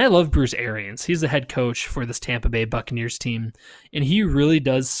 and I love Bruce Arians. He's the head coach for this Tampa Bay Buccaneers team, and he really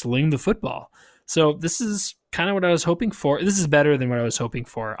does sling the football. So this is kind of what I was hoping for. This is better than what I was hoping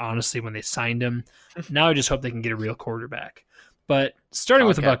for, honestly, when they signed him. Now I just hope they can get a real quarterback. But starting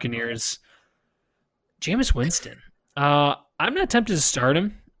with the Buccaneers, Jameis Winston. I'm not tempted to start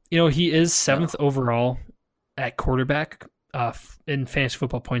him. He is 7th overall at quarterback in fantasy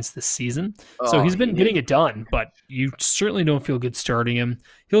football points this season. So he's been getting it done, but you certainly don't feel good starting him.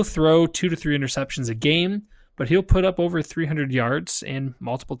 He'll throw 2 to 3 interceptions a game, but he'll put up over 300 yards and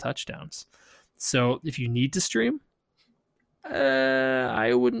multiple touchdowns. So if you need to stream,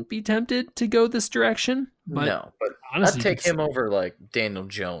 I wouldn't be tempted to go this direction. But honestly, I'd take him over like Daniel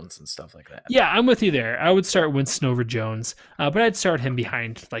Jones and stuff like that. Yeah, I'm with you there. I would start Winston over Jones, but I'd start him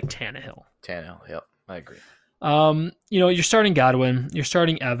behind like Tannehill. Yep, I agree. You're starting Godwin, you're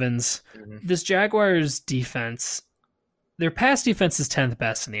starting Evans. This Jaguars defense, their pass defense is 10th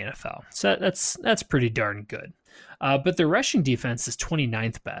best in the NFL. So that's pretty darn good. But their rushing defense is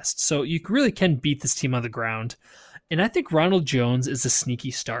 29th best. So you really can beat this team on the ground. And I think Ronald Jones is a sneaky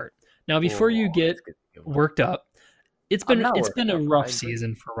start. Now, before you get worked up, it's been a rough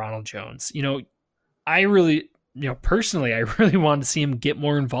season for Ronald Jones. Personally, I really wanted to see him get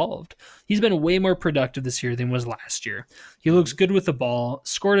more involved. He's been way more productive this year than was last year. He looks good with the ball,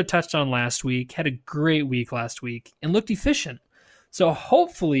 scored a touchdown last week, had a great week last week, and looked efficient. So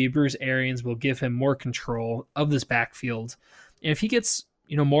hopefully Bruce Arians will give him more control of this backfield. And if he gets,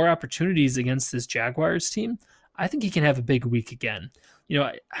 more opportunities against this Jaguars team, I think he can have a big week again.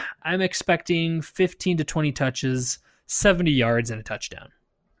 I'm expecting 15 to 20 touches, 70 yards, and a touchdown.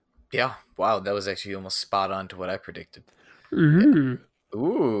 Yeah. Wow, that was actually almost spot on to what I predicted. Ooh.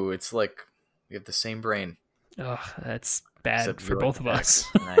 Ooh, it's like we have the same brain. Oh, that's bad Except for you like both the of us.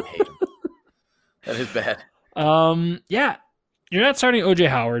 Packers, and I hate them. That is bad. Yeah. You're not starting OJ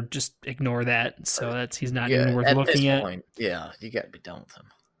Howard. Just ignore that. So he's not even worth looking at. Point, yeah, you got to be done with him.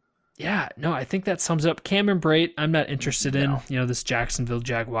 Yeah, no, I think that sums up Cameron Brate. I'm not interested in. This Jacksonville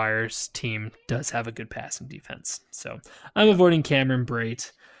Jaguars team does have a good passing defense. So I'm avoiding Cameron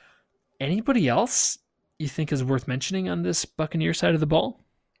Brate. Anybody else you think is worth mentioning on this Buccaneer side of the ball?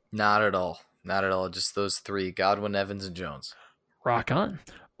 Not at all. Not at all. Just those three, Godwin, Evans, and Jones. Rock on.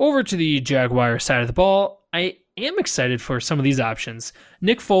 Over to the Jaguar side of the ball. I am excited for some of these options.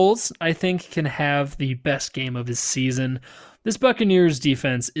 Nick Foles, I think, can have the best game of his season. This Buccaneers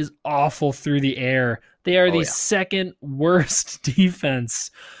defense is awful through the air. They are the second worst defense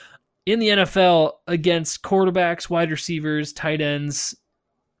in the NFL against quarterbacks, wide receivers, tight ends.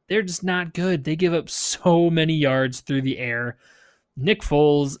 They're just not good. They give up so many yards through the air. Nick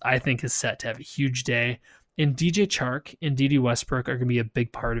Foles, I think, is set to have a huge day. And DJ Chark and Dede Westbrook are going to be a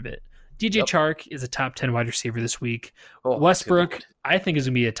big part of it. DJ Chark is a top 10 wide receiver this week. Westbrook, I think, is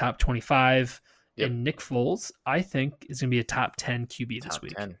going to be a top 25. And Nick Foles, I think, is going to be a top 10 QB this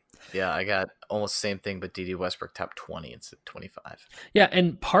week. 10. Yeah, I got almost the same thing, but Dede Westbrook top 20 instead of 25. Yeah,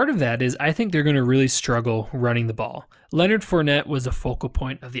 and part of that is I think they're going to really struggle running the ball. Leonard Fournette was a focal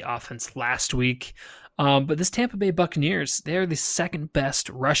point of the offense last week. But this Tampa Bay Buccaneers, they're the second best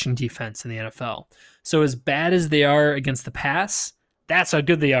rushing defense in the NFL. So as bad as they are against the pass, that's how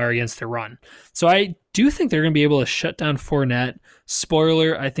good they are against the run. So I do think they're going to be able to shut down Fournette.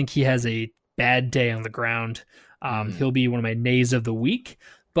 Spoiler, I think he has a bad day on the ground. He'll be one of my nays of the week.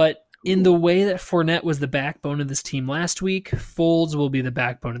 But in the way that Fournette was the backbone of this team last week, Foles will be the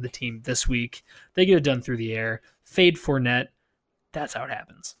backbone of the team this week. They get it done through the air. Fade Fournette. That's how it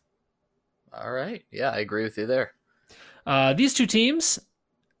happens. All right. Yeah, I agree with you there. These two teams,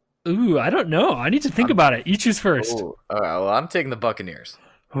 I don't know. I need to think about it. You choose first. All right, well, I'm taking the Buccaneers.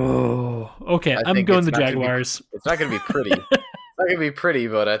 Oh, okay. I'm going the Jaguars. It's not going to be pretty. It's not going to be pretty,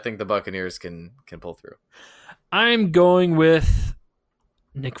 but I think the Buccaneers can pull through. I'm going with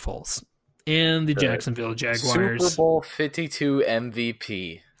Nick Foles and the Jacksonville Jaguars. Super Bowl 52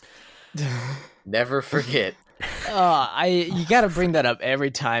 MVP. Never forget. You got to bring that up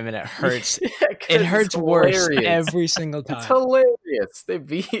every time, and it hurts. It hurts worse every single time. It's hilarious. They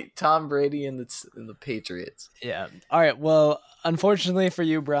beat Tom Brady and the Patriots. Yeah. All right. Well, unfortunately for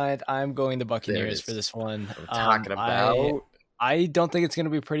you, Bryant, I'm going the Buccaneers for this one. I'm talking about. I don't think it's going to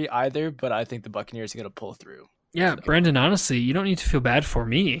be pretty either, but I think the Buccaneers are going to pull through. Yeah, Brendan, honestly, you don't need to feel bad for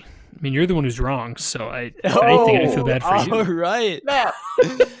me. I mean, you're the one who's wrong, so I feel bad for you. All right.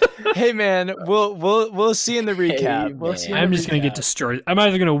 Hey man, we'll see in the recap. I'm just gonna get destroyed. I'm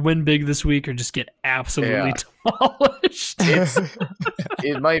either gonna win big this week or just get absolutely demolished.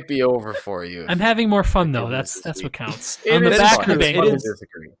 It might be over for you. I'm having more fun though. That's what counts. On the back of the Bengals.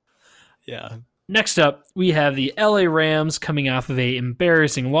 Yeah. Next up, we have the LA Rams coming off of a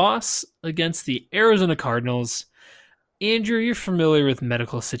embarrassing loss against the Arizona Cardinals. Andrew, you're familiar with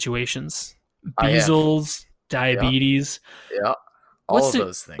medical situations. Measles, diabetes. Yeah. All of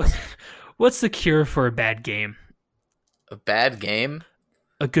those things. What's the cure for a bad game? A bad game?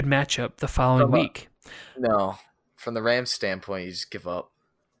 A good matchup the following week. No. From the Rams standpoint, you just give up.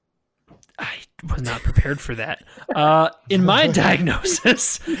 I was not prepared for that. In my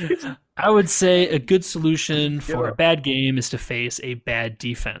diagnosis, I would say a good solution for a bad game is to face a bad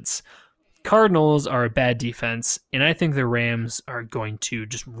defense. Cardinals are a bad defense, and I think the Rams are going to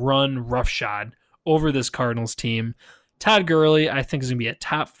just run roughshod over this Cardinals team. Todd Gurley, I think, is going to be a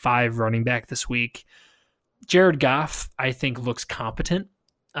top 5 running back this week. Jared Goff, I think, looks competent.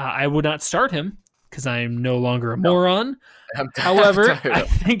 I would not start him because I'm no longer a moron. However, I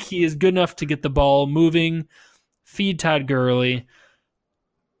think he is good enough to get the ball moving, feed Todd Gurley,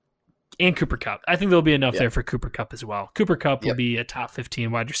 and Cooper Kupp. I think there'll be enough there for Cooper Kupp as well. Cooper Kupp will be a top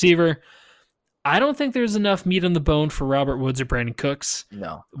 15 wide receiver. I don't think there's enough meat on the bone for Robert Woods or Brandon Cooks.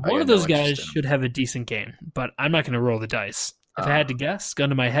 No. One of those guys should have a decent game, but I'm not going to roll the dice. If I had to guess, gun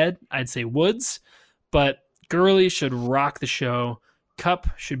to my head, I'd say Woods, but Gurley should rock the show. Kupp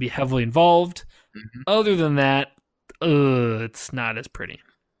should be heavily involved. Mm-hmm. Other than that, it's not as pretty.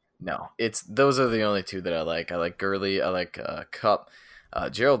 No, those are the only two that I like. I like Gurley. I like Kupp.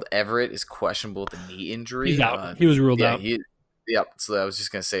 Gerald Everett is questionable with a knee injury. He's out. He was ruled out. So I was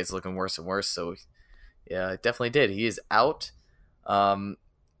just going to say it's looking worse and worse. So, yeah, it definitely did. He is out. I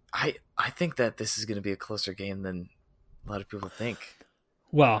think that this is going to be a closer game than a lot of people think.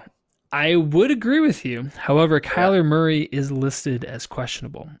 Well, I would agree with you. However, Kyler Murray is listed as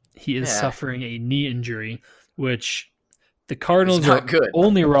questionable. He is suffering a knee injury, which the Cardinals are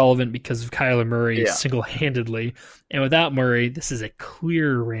only relevant because of Kyler Murray single-handedly. And without Murray, this is a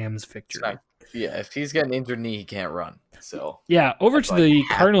clear Rams victory. If he's got an injured knee, he can't run. So over to the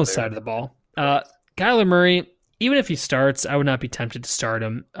Cardinals side of the ball. Kyler Murray, even if he starts, I would not be tempted to start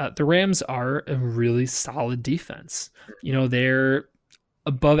him. The Rams are a really solid defense. They're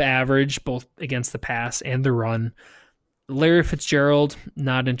above average both against the pass and the run. Larry Fitzgerald,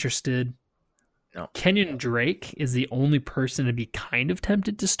 not interested. No. Kenyon Drake is the only person to be kind of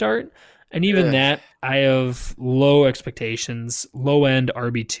tempted to start. And even that, I have low expectations, low-end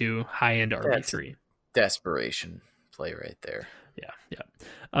RB2, high-end RB3. Desperation play right there.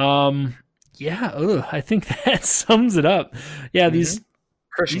 I think that sums it up. These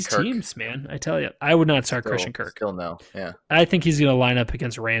Christian Kirk. teams, man, I tell you, I would not start Christian Kirk. Still no, yeah. I think he's going to line up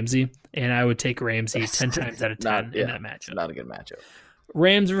against Ramsey, and I would take Ramsey 10 times out of 10 in that matchup. Not a good matchup.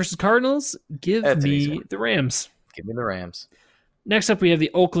 Rams versus Cardinals, give me the Rams. Give me the Rams. Next up, we have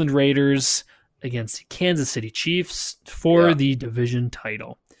the Oakland Raiders against the Kansas City Chiefs for the division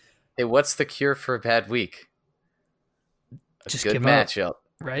title. Hey, what's the cure for a bad week? Just good matchup.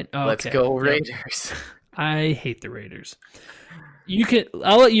 Right? Let's go Raiders. I hate the Raiders.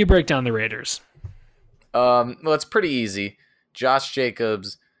 I'll let you break down the Raiders. Well, it's pretty easy. Josh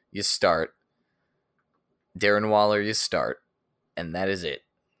Jacobs, you start. Darren Waller, you start. And that is it.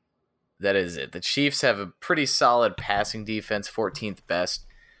 The Chiefs have a pretty solid passing defense, 14th best.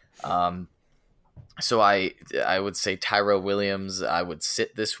 So I would say Tyrell Williams I would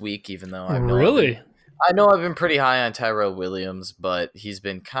sit this week, even though I know I've been pretty high on Tyrell Williams, but he's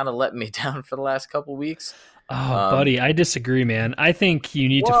been kind of letting me down for the last couple weeks. Oh, buddy, I disagree, man. I think you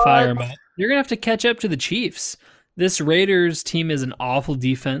need to fire him up. You're going to have to catch up to the Chiefs. This Raiders team is an awful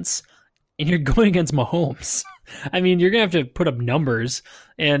defense, and you're going against Mahomes. I mean, you're going to have to put up numbers,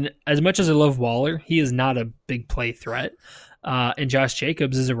 and as much as I love Waller, he is not a big play threat, and Josh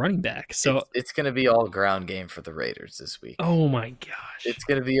Jacobs is a running back. So it's going to be all ground game for the Raiders this week. Oh, my gosh. It's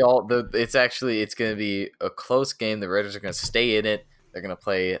going to be it's going to be a close game. The Raiders are going to stay in it. They're going to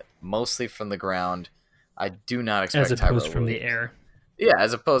play mostly from the ground. I do not expect as opposed from the air. Yeah,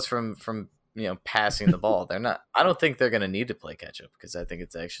 as opposed from passing the ball. They're not. I don't think they're going to need to play catch up because I think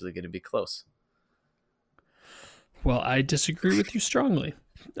it's actually going to be close. Well, I disagree with you strongly.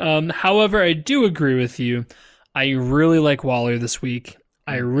 However, I do agree with you. I really like Waller this week.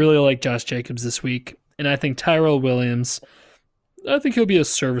 I really like Josh Jacobs this week, and I think Tyrell Williams. I think he'll be a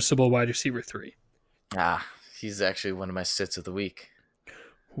serviceable wide receiver 3. He's actually one of my sits of the week.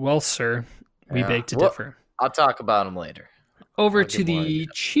 Well, sir. We beg to differ. I'll talk about him later. Over to the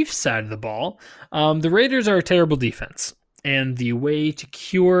Chiefs side of the ball. The Raiders are a terrible defense. And the way to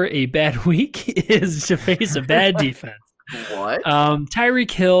cure a bad week is to face a bad defense. What?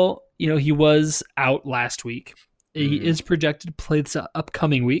 Tyreek Hill, he was out last week. He is projected to play this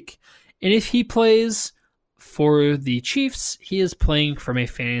upcoming week. And if he plays for the Chiefs, he is playing from a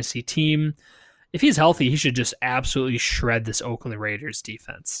fantasy team. If he's healthy, he should just absolutely shred this Oakland Raiders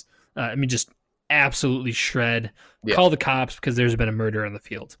defense. Just absolutely shred. Call the cops because there's been a murder on the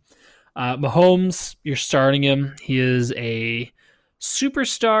field. Mahomes, you're starting him. He is a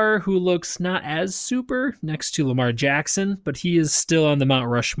superstar who looks not as super next to Lamar Jackson, but he is still on the Mount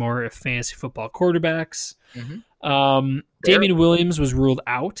Rushmore of fantasy football quarterbacks. Damian Williams was ruled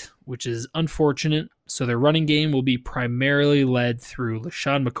out, which is unfortunate. So their running game will be primarily led through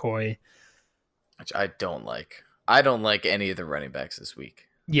LaShawn McCoy. Which I don't like. I don't like any of the running backs this week.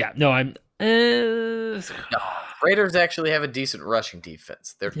 Yeah, no, I'm... No, Raiders actually have a decent rushing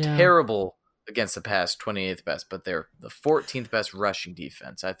defense. They're terrible against the pass, 28th best, but they're the 14th best rushing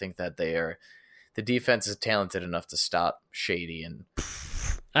defense. I think that the defense is talented enough to stop Shady and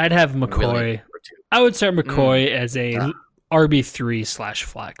I'd have McCoy. I would start McCoy as a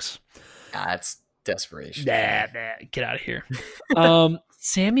RB3/flex. That's desperation. Get out of here.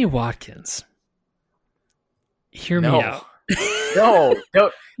 Sammy Watkins. Hear me out.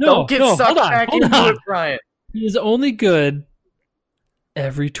 Don't get sucked back into it, Brian. He is only good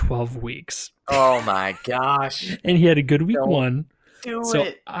every 12 weeks. Oh my gosh. And he had a good week 1. So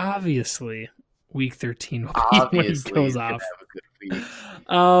obviously, week 13 will be when he goes off. Have a good week.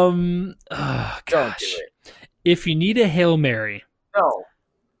 Don't do it. If you need a Hail Mary, no.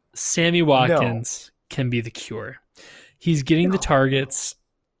 Sammy Watkins can be the cure. He's getting the targets.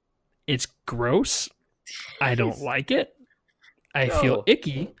 It's gross. I don't like it. I feel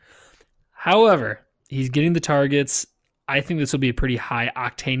icky. However, he's getting the targets. I think this will be a pretty high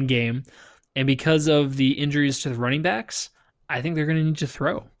octane game. And because of the injuries to the running backs, I think they're going to need to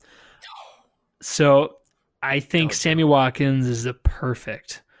throw. So I think Sammy Watkins is the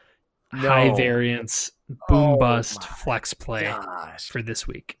perfect high variance boom bust flex play for this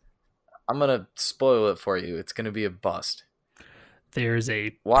week. I'm gonna spoil it for you. It's gonna be a bust. There's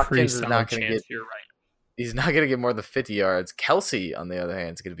a Watkins is not gonna get. You're right. He's not gonna get more than 50 yards. Kelsey, on the other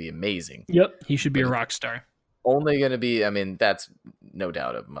hand, is gonna be amazing. Yep, he should be a rock star. Only gonna be. I mean, that's no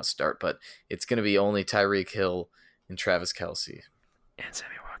doubt a must start, but it's gonna be only Tyreek Hill and Travis Kelsey and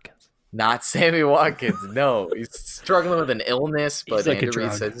Sammy Watkins. Not Sammy Watkins. No, he's struggling with an illness, but like Andy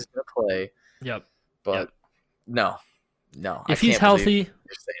Reid says he's gonna play. Yep. But no. If he's healthy,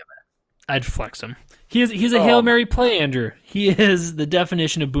 I'd flex him. He's a Hail Mary play, Andrew. He is the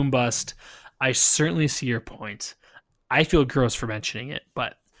definition of boom bust. I certainly see your point. I feel gross for mentioning it,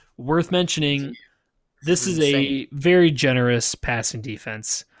 but worth mentioning. This is a very generous passing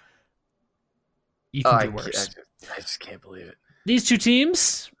defense. You can do worse. I just can't believe it. These two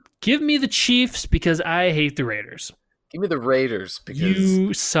teams, give me the Chiefs because I hate the Raiders. Give me the Raiders because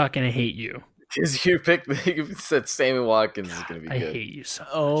you suck and I hate you. Because you said Sammy Watkins is going to be good. I hate you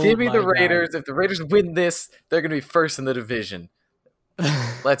so. Give me the Raiders. God. If the Raiders win this, they're going to be first in the division.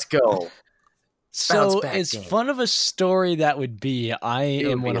 Let's go. So, as fun of a story that would be, I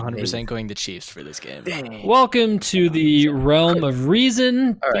am 100% going the Chiefs for this game. Dang. Welcome to the realm of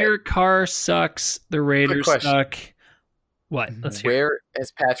reason. Right. Derek Carr sucks. The Raiders suck. What? Let's hear. Where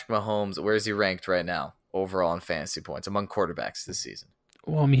is Patrick Mahomes? Where is he ranked right now overall in fantasy points among quarterbacks this season?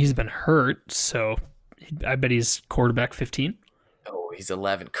 Well, I mean, he's been hurt, so I bet he's quarterback 15. Oh, he's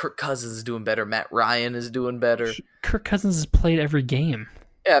 11. Kirk Cousins is doing better. Matt Ryan is doing better. Kirk Cousins has played every game.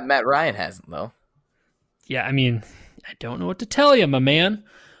 Yeah, Matt Ryan hasn't, though. Yeah, I mean, I don't know what to tell you, my man.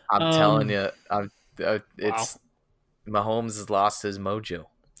 I'm telling you, it's Mahomes has lost his mojo.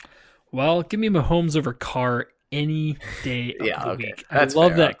 Well, give me Mahomes over Carr any day of the week. That's I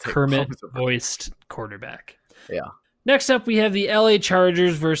love fair. that Kermit-voiced quarterback. Yeah. Next up, we have the LA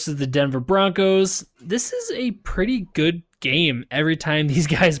Chargers versus the Denver Broncos. This is a pretty good game every time these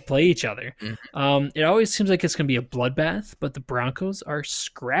guys play each other. It always seems like it's going to be a bloodbath, but the Broncos are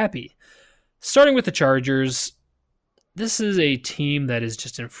scrappy. Starting with the Chargers, this is a team that is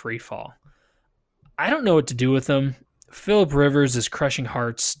just in free fall. I don't know what to do with them. Phillip Rivers is crushing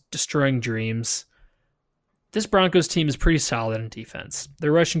hearts, destroying dreams. This Broncos team is pretty solid in defense.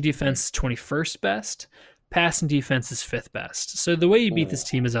 Their rushing defense is 21st best. Passing defense is 5th best. So the way you beat this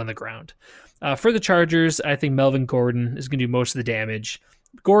team is on the ground. For the Chargers, I think Melvin Gordon is going to do most of the damage.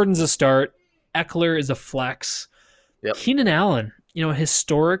 Gordon's a start. Eckler is a flex. Yep. Keenan Allen,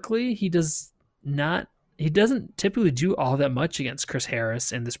 historically, he doesn't typically do all that much against Chris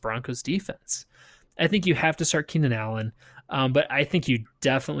Harris and this Broncos defense. I think you have to start Keenan Allen, but I think you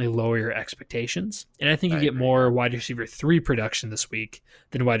definitely lower your expectations. And I think you get more wide receiver 3 production this week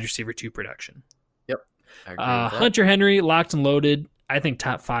than wide receiver 2 production. Yep. Hunter Henry, locked and loaded. I think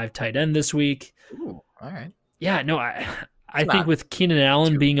top 5 tight end this week. Ooh, all right. Yeah, no, I think with Keenan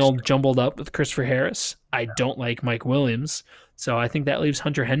Allen being all jumbled up with Christopher Harris, I don't like Mike Williams. So I think that leaves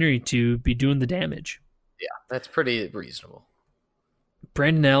Hunter Henry to be doing the damage. Yeah, that's pretty reasonable.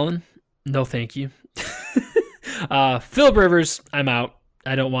 Brandon Allen, no thank you. Phillip Rivers, I'm out.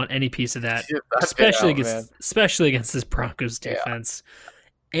 I don't want any piece of that, especially against this Broncos defense.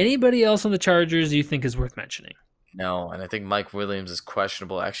 Yeah. Anybody else on the Chargers you think is worth mentioning? No, and I think Mike Williams is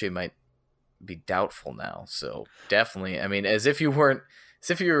questionable. Actually, it might be doubtful now. So definitely, I mean, as if you weren't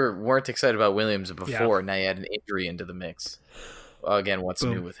excited about Williams before. Now you add an injury into the mix. Well, again, what's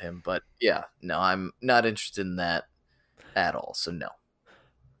new with him? But yeah, no, I'm not interested in that at all. So no.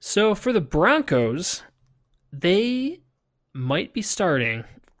 So for the Broncos, they might be starting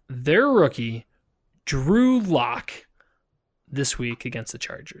their rookie Drew Lock this week against the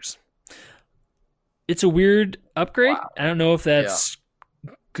Chargers. It's a weird upgrade. Wow. I don't know if that's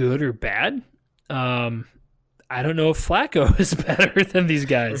good or bad. I don't know if Flacco is better than these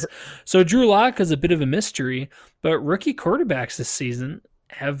guys. So Drew Lock is a bit of a mystery, but rookie quarterbacks this season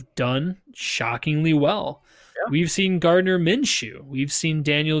have done shockingly well. Yeah. We've seen Gardner Minshew. We've seen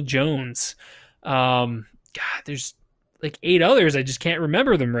Daniel Jones. There's like 8 others. I just can't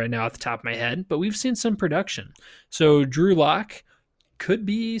remember them right now off the top of my head, but we've seen some production. So Drew Lock could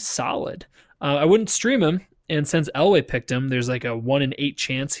be solid. I wouldn't stream him, and since Elway picked him, there's like a 1 in 8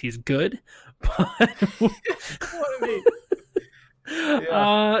 chance he's good.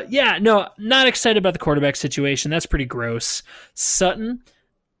 No, not excited about the quarterback situation. That's pretty gross. Sutton,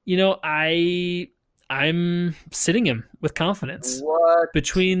 I'm sitting him with confidence. What?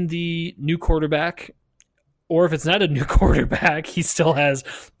 Between the new quarterback, or if it's not a new quarterback, he still has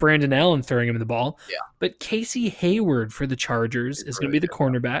Brandon Allen throwing him the ball. Yeah. But Casey Hayward for the Chargers is going to be the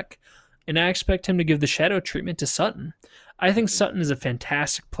cornerback. and I expect him to give the shadow treatment to Sutton. I think Sutton is a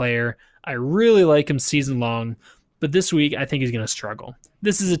fantastic player. I really like him season long, but this week I think he's going to struggle.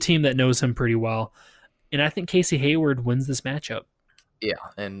 This is a team that knows him pretty well, and I think Casey Hayward wins this matchup. Yeah,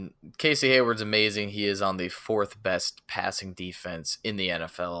 and Casey Hayward's amazing. He is on the 4th best passing defense in the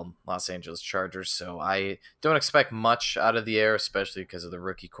NFL, Los Angeles Chargers, so I don't expect much out of the air, especially because of the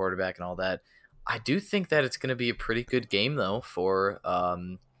rookie quarterback and all that. I do think that it's going to be a pretty good game, though, for,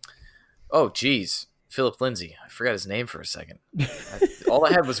 Philip Lindsay. I forgot his name for a second. All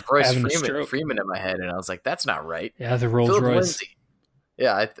I had was Royce Freeman in my head, and I was like, that's not right. Yeah, the Rolls Royce. Lindsay.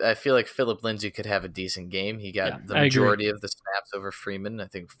 Yeah, I feel like Philip Lindsay could have a decent game. He got the majority of the snaps over Freeman. I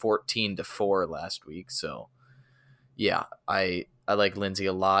think 14-4 last week. So, yeah, I like Lindsay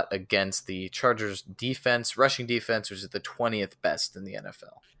a lot against the Chargers defense, rushing defense, which is the 20th best in the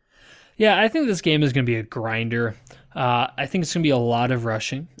NFL. Yeah, I think this game is going to be a grinder. I think it's going to be a lot of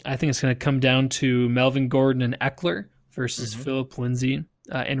rushing. I think it's going to come down to Melvin Gordon and Eckler versus Philip Lindsay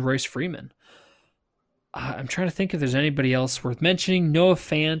and Royce Freeman. I'm trying to think if there's anybody else worth mentioning. Noah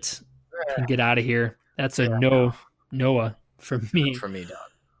Fant can get out of here. That's a Noah from me. For me, dog.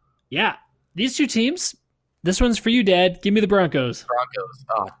 Yeah, these two teams. This one's for you, Dad. Give me the Broncos.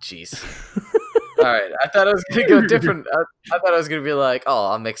 Oh, jeez. All right. I thought I was going to go different. I thought I was going to be like,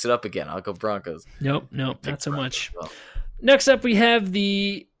 I'll mix it up again. I'll go Broncos. Nope, not so much. Well. Next up, we have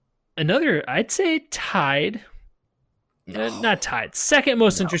another, I'd say, tied. Not tied. Second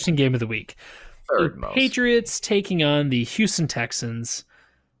most interesting game of the week. Third most. Patriots taking on the Houston Texans.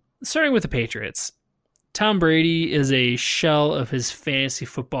 Starting with the Patriots. Tom Brady is a shell of his fantasy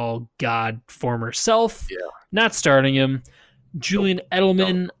football god former self. Yeah. Not starting him. Julian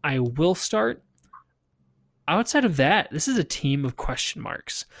Edelman, I will start. Outside of that, this is a team of question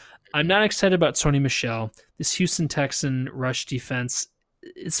marks. I'm not excited about Sony Michel. This Houston Texan rush defense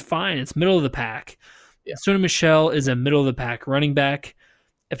is fine. It's middle of the pack. Yeah. Sony Michel is a middle of the pack running back.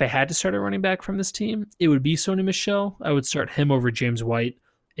 If I had to start a running back from this team, it would be Sony Michel. I would start him over James White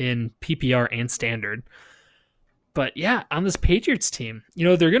in PPR and standard. But yeah, on this Patriots team,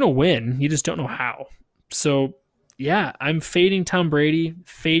 they're going to win. You just don't know how. So yeah, I'm fading Tom Brady,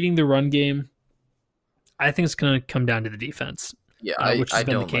 fading the run game. I think it's going to come down to the defense. Yeah, which has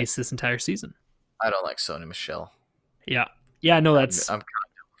been the case this entire season. I don't like Sony Michel. Yeah, no, that's. I'm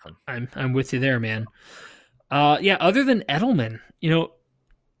kind of I'm with you there, man. Other than Edelman,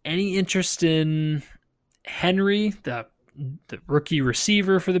 any interest in Henry, the rookie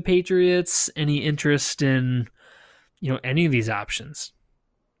receiver for the Patriots? Any interest in any of these options?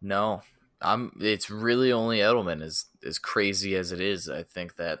 No. It's really only Edelman, as crazy as it is. I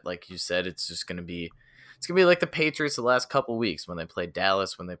think that, like you said, it's going to be like the Patriots the last couple weeks when they played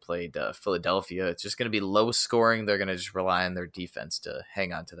Dallas, when they played Philadelphia. It's just going to be low scoring. They're going to just rely on their defense to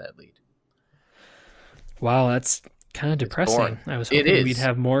hang on to that lead. Wow, that's kind of depressing. I was hoping we'd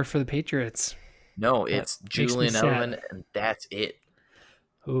have more for the Patriots. No, it's Julian Edelman, and that's it.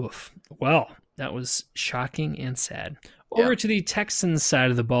 Oof. Well, that was shocking and sad. Over to the Texans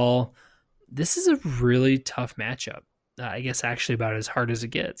side of the ball. This is a really tough matchup. I guess actually about as hard as it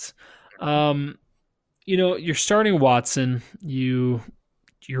gets. You're starting Watson. You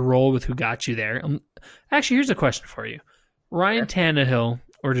roll with who got you there. Actually, here's a question for you. Ryan Tannehill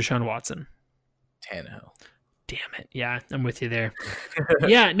or Deshaun Watson? Tannehill. Damn it. Yeah, I'm with you there.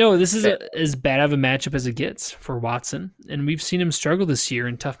 Yeah, no, this is as bad of a matchup as it gets for Watson. And we've seen him struggle this year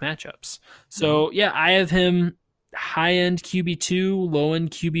in tough matchups. So, yeah, I have him high-end QB2,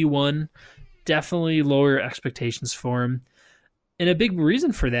 low-end QB1. Definitely lower expectations for him. And a big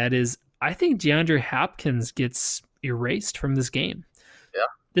reason for that is I think DeAndre Hopkins gets erased from this game. Yeah.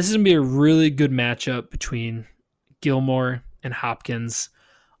 This is going to be a really good matchup between Gilmore and Hopkins.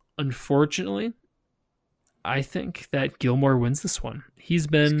 Unfortunately, I think that Gilmore wins this one. He's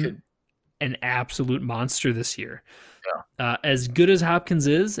been an absolute monster this year. Yeah. As good as Hopkins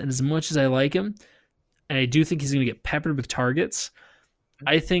is, and as much as I like him, and I do think he's going to get peppered with targets,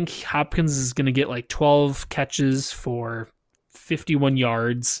 I think Hopkins is going to get like 12 catches for 51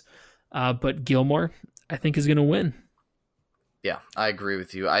 yards. But Gilmore, I think, is going to win. Yeah, I agree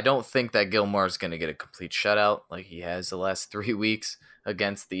with you. I don't think that Gilmore is going to get a complete shutout like he has the last 3 weeks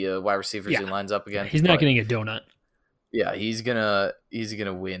against the wide receivers he lines up against. He's not getting a donut. Yeah, he's gonna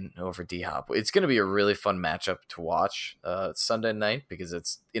win over D-Hop. It's gonna be a really fun matchup to watch Sunday night because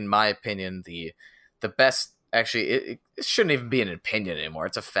it's, in my opinion, the best. Actually, it shouldn't even be an opinion anymore.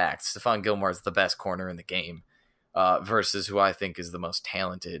 It's a fact. Stephon Gilmore is the best corner in the game versus who I think is the most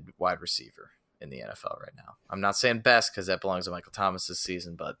talented wide receiver in the NFL right now. I'm not saying best because that belongs to Michael Thomas this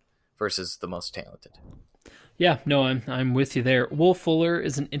season, but versus the most talented. Yeah, no, I'm with you there. Will Fuller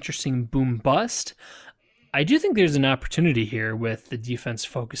is an interesting boom bust. I do think there's an opportunity here with the defense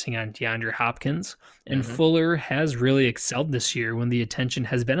focusing on DeAndre Hopkins, and Fuller has really excelled this year when the attention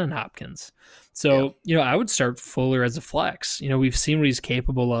has been on Hopkins. So, I would start Fuller as a flex. We've seen what he's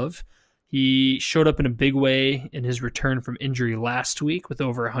capable of. He showed up in a big way in his return from injury last week with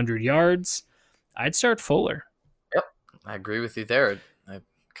over 100 yards. I'd start Fuller. Yep, I agree with you there. I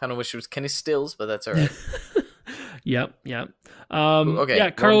kind of wish it was Kenny Stills, but that's all right. Yep. Okay.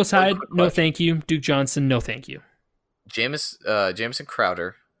 Yeah, Carlos Hyde, no thank you. Duke Johnson, no thank you. Jamison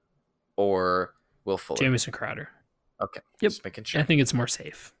Crowder or Will Fuller? Jamison Crowder. Okay. Yep. Just making sure. I think it's more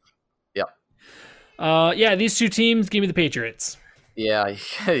safe. Yep. These two teams, give me the Patriots. Yeah,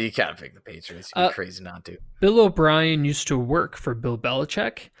 you gotta pick the Patriots. You'd be crazy not to. Bill O'Brien used to work for Bill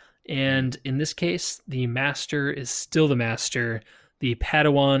Belichick, and in this case, the master is still the master. The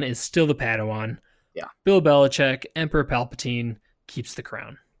Padawan is still the Padawan. Yeah. Bill Belichick, Emperor Palpatine, keeps the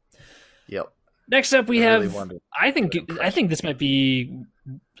crown. Yep. Next up, we have. I think this might be.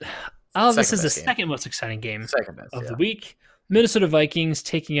 This is the second most exciting game of the week. Minnesota Vikings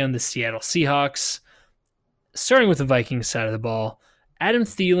taking on the Seattle Seahawks. Starting with the Vikings side of the ball, Adam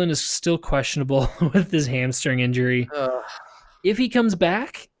Thielen is still questionable with his hamstring injury. If he comes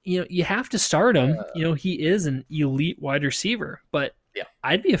back, you have to start him. He is an elite wide receiver, but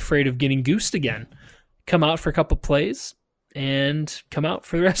I'd be afraid of getting goosed again. Come out for a couple plays and come out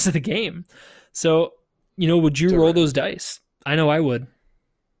for the rest of the game. So, would you roll those dice? I know I would.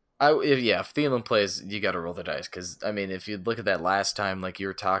 If Thielen plays, you got to roll the dice because if you look at that last time, like you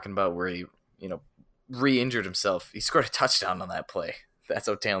were talking about, where he, re-injured himself, he scored a touchdown on that play. That's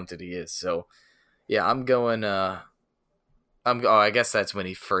how talented he is. So, yeah, I'm going. I guess that's when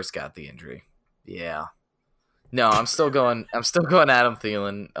he first got the injury. Yeah. No, I'm still going Adam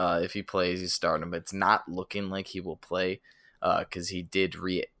Thielen. If he plays, you start him. It's not looking like he will play because he did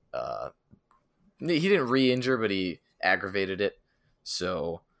he didn't re-injure, but he aggravated it.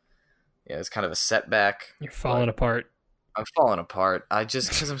 So yeah, it's kind of a setback. You're falling apart. I'm falling apart.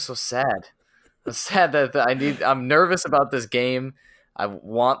 Because I'm so sad. I'm sad that I'm nervous about this game. I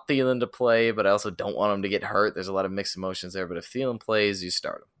want Thielen to play, but I also don't want him to get hurt. There's a lot of mixed emotions there. But if Thielen plays, you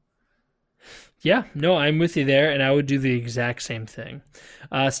start him. Yeah, no, I'm with you there, and I would do the exact same thing.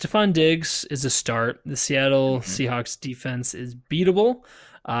 Stephon Diggs is a start. The Seattle Seahawks defense is beatable,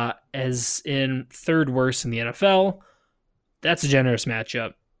 as in third worst in the NFL. That's a generous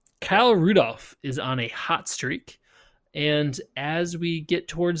matchup. Kyle Rudolph is on a hot streak, and as we get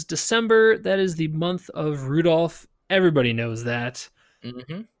towards December, that is the month of Rudolph. Everybody knows that.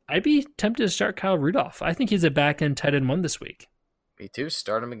 Mm-hmm. I'd be tempted to start Kyle Rudolph. I think he's a back-end tight end 1 this week. Me too.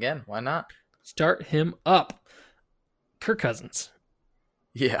 Start him again. Why not? Start him up. Kirk Cousins.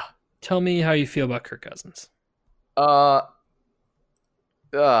 Yeah. Tell me how you feel about Kirk Cousins. I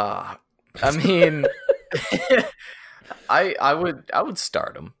would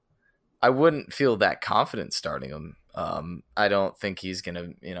start him. I wouldn't feel that confident starting him. I don't think he's gonna.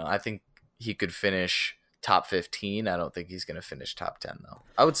 I think he could finish top 15. I don't think he's gonna finish top 10 though.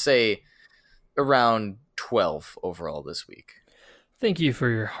 I would say around 12 overall this week. Thank you for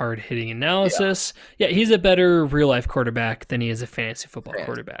your hard-hitting analysis. Yeah, he's a better real-life quarterback than he is a fantasy football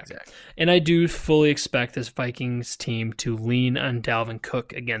quarterback. Exactly. And I do fully expect this Vikings team to lean on Dalvin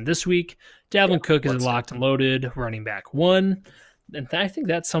Cook again this week. Dalvin Cook is locked and loaded, running back 1. And I think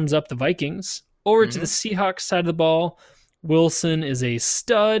that sums up the Vikings. Over to the Seahawks side of the ball, Wilson is a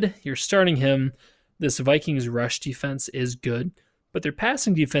stud. You're starting him. This Vikings rush defense is good, but their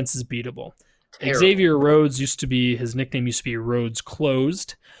passing defense is beatable. Terrible. Xavier Rhodes his nickname used to be Rhodes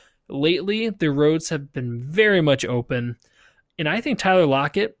Closed. Lately, the roads have been very much open, and I think Tyler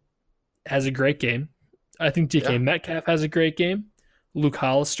Lockett has a great game. I think DK Metcalf has a great game. Luke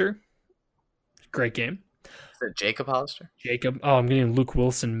Hollister, great game. Is it Jacob Hollister? I'm getting Luke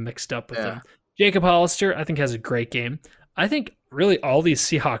Wilson mixed up with him. Jacob Hollister, I think, has a great game. I think really all these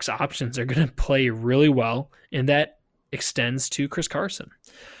Seahawks options are going to play really well, and that extends to Chris Carson.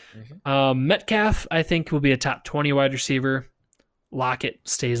 Metcalf, I think, will be a top 20 wide receiver. Lockett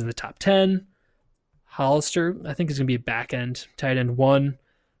stays in the top 10. Hollister, I think, is going to be a back end, tight end 1.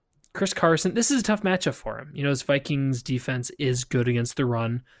 Chris Carson, this is a tough matchup for him. His Vikings defense is good against the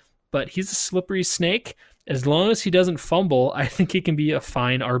run, but he's a slippery snake. As long as he doesn't fumble, I think he can be a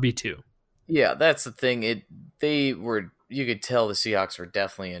fine RB2. Yeah, that's the thing. You could tell the Seahawks were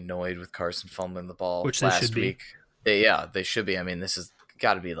definitely annoyed with Carson fumbling the ball last week. They should be. This is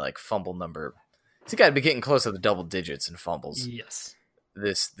got to be like fumble number. He's got to be getting close to the double digits in fumbles. Yes.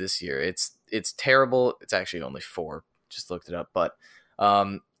 This year, it's terrible. It's actually only 4. Just looked it up, but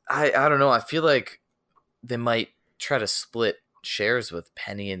I don't know. I feel like they might try to split shares with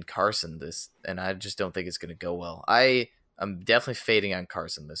Penny and Carson and I just don't think it's going to go well. I'm definitely fading on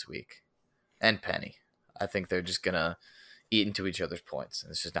Carson this week and Penny. I think they're just going to eat into each other's points,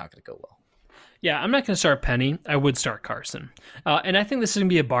 and it's just not going to go well. Yeah, I'm not going to start Penny. I would start Carson. And I think this is going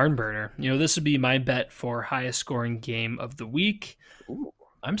to be a barn burner. This would be my bet for highest scoring game of the week. Ooh.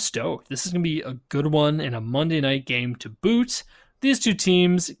 I'm stoked. This is going to be a good one and a Monday night game to boot. These two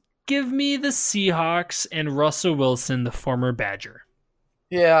teams, give me the Seahawks and Russell Wilson, the former Badger.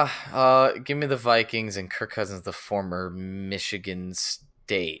 Yeah, give me the Vikings and Kirk Cousins, the former Michigan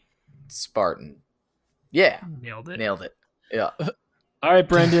State Spartan. Yeah. Nailed it. Yeah. All right,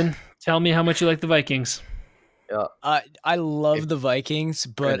 Brendan, tell me how much you like the Vikings. Yeah. I love the Vikings,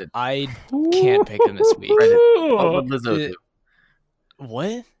 but Brendan. I can't pick them this week. Brendan, what would Lizzo do?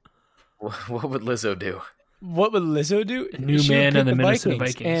 What? What would Lizzo do? What would Lizzo do? A new She would man pick on the Minnesota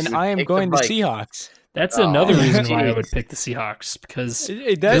Vikings. And I am Pick going the to Vikings. Seahawks. That's another reason why I geez. would pick the Seahawks, because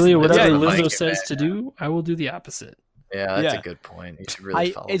That's really whatever yeah, Lizzo Viking, says man. to do, I will do the opposite. Yeah, that's Yeah. a good point. You should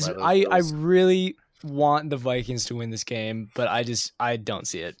really follow those I rules. really want the Vikings to win this game, but I don't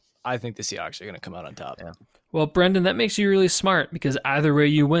see it. I think the Seahawks are going to come out on top. Yeah. Well, Brendan, that makes you really smart, because either way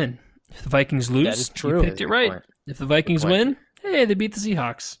you win. If the Vikings lose, That is true. you picked it right. Point. If the Vikings point. win, hey, they beat the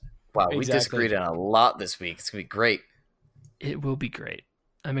Seahawks. Wow, we Exactly. disagreed on a lot this week. It's going to be great. It will be great.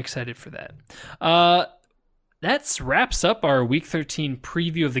 I'm excited for that. That wraps up our Week 13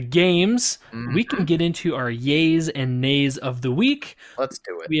 preview of the games. Mhm. We can get into our yays and nays of the week. Let's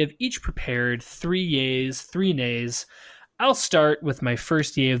do it. We have each prepared 3 yays, 3 nays. I'll start with my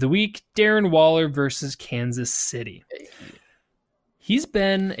first yay of the week, Darren Waller versus Kansas City. He's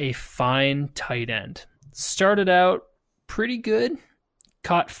been a fine tight end. Started out pretty good,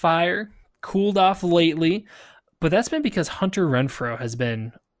 caught fire, cooled off lately, but that's been because Hunter Renfrow has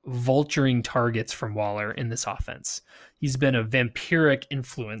been vulturing targets from Waller in this offense. He's been a vampiric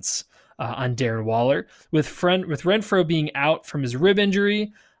influence on Darren Waller. With Renfrow being out from his rib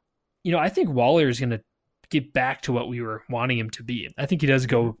injury, I think Waller is going to get back to what we were wanting him to be. I think he does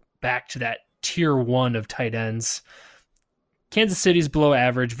go back to that tier 1 of tight ends. Kansas City's below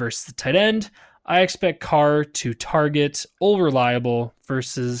average versus the tight end. I expect Carr to target Old Reliable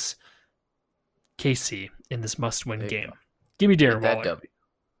versus KC in this must-win There you game. go. Give me Darren Get that Waller. W.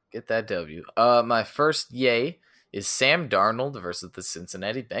 Get that W. My first yay is Sam Darnold versus the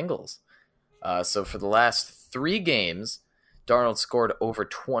Cincinnati Bengals. So for the last 3 games, Darnold scored over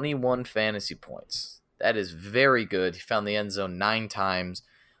 21 fantasy points. That is very good. He found the end zone 9 times.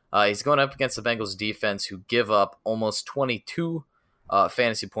 He's going up against the Bengals defense, who give up almost 22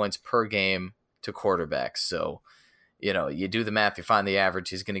 fantasy points per game to quarterbacks. So, you do the math, you find the average.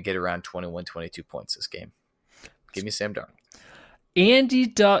 He's going to get around 21, 22 points this game. Give me Sam Darnold.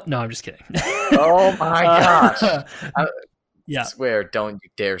 No, I'm just kidding. Oh my gosh. Yeah. I swear, don't you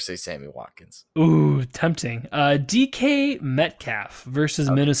dare say Sammy Watkins. Ooh, tempting. DK Metcalf versus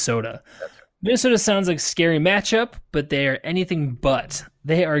Minnesota. Minnesota sounds like a scary matchup, but they are anything but.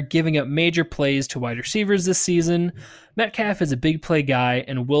 They are giving up major plays to wide receivers this season. Metcalf is a big play guy,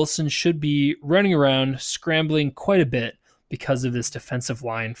 and Wilson should be running around, scrambling quite a bit because of this defensive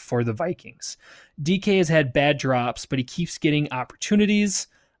line for the Vikings. DK has had bad drops, but he keeps getting opportunities.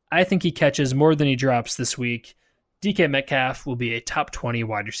 I think he catches more than he drops this week. DK Metcalf will be a top 20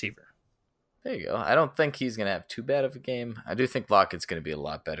 wide receiver. There you go. I don't think he's going to have too bad of a game. I do think Lockett's going to be a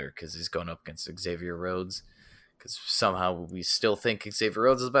lot better because he's going up against Xavier Rhodes. Because somehow we still think Xavier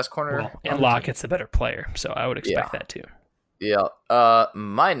Rhodes is the best corner. Well, and Lockett's the better player, so I would expect that too. Yeah.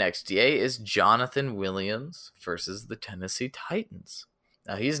 My next DA is Jonathan Williams versus the Tennessee Titans.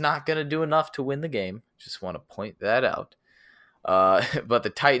 Now, he's not going to do enough to win the game. Just want to point that out. But the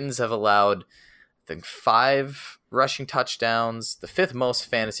Titans have allowed, I think, 5 rushing touchdowns, the 5th most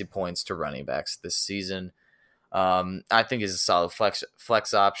fantasy points to running backs this season. I think he's a solid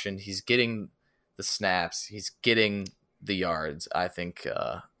flex option. He's getting the snaps. He's getting the yards. I think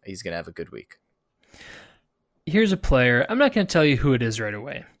he's going to have a good week. Here's a player. I'm not going to tell you who it is right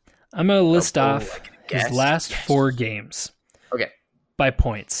away. I'm going to list off his last 4 games. Okay. By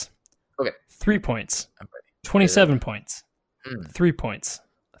points. Okay. 3 points. I'm ready. 27 points. 3 points.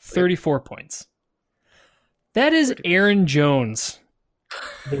 34 points. That is Aaron Jones,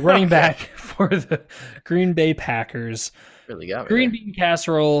 the running back for the Green Bay Packers. Really got me Green there. bean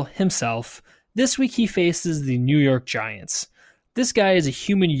casserole himself. This week he faces the New York Giants. This guy is a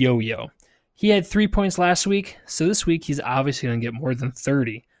human yo-yo. He had 3 points last week, so this week he's obviously going to get more than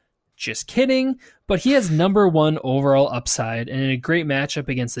 30. Just kidding, but he has number 1 overall upside, and in a great matchup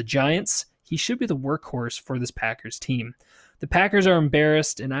against the Giants, he should be the workhorse for this Packers team. The Packers are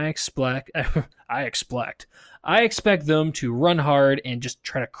embarrassed, and I expect them to run hard and just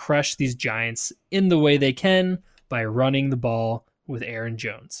try to crush these Giants in the way they can by running the ball with Aaron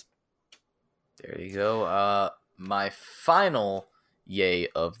Jones. There you go. My final yay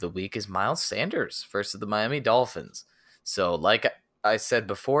of the week is Miles Sanders versus the Miami Dolphins. So like I said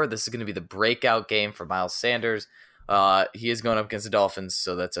before, this is going to be the breakout game for Miles Sanders. He is going up against the Dolphins,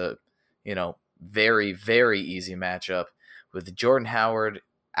 so that's a very, very easy matchup. With Jordan Howard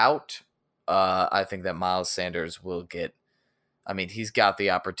out, I think that Miles Sanders will get, he's got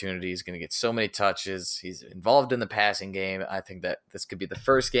the opportunity. He's going to get so many touches. He's involved in the passing game. I think that this could be the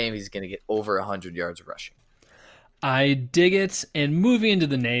first game he's going to get over 100 yards rushing. I dig it. And moving into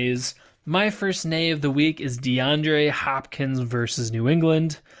the nays, my first nay of the week is DeAndre Hopkins versus New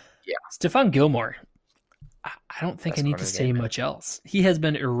England. Yeah. Stephon Gilmore. I don't think I need to say much else. He has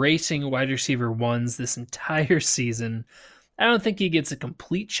been erasing wide receiver ones this entire season. I don't think he gets a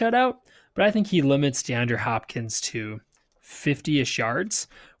complete shutout, but I think he limits DeAndre Hopkins to 50-ish yards,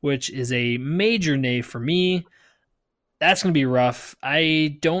 which is a major nay for me. That's going to be rough.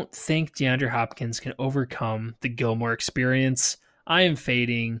 I don't think DeAndre Hopkins can overcome the Gilmore experience. I am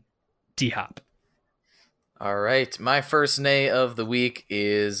fading D-Hop. All right. My first nay of the week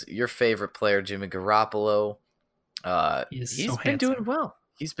is your favorite player, Jimmy Garoppolo. He's been doing well.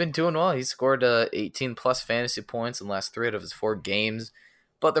 He's been doing well. He scored 18-plus fantasy points in the last 3 out of his 4 games,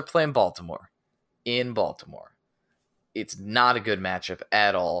 but they're playing Baltimore. In Baltimore. It's not a good matchup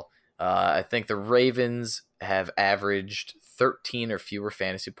at all. I think the Ravens have averaged 13 or fewer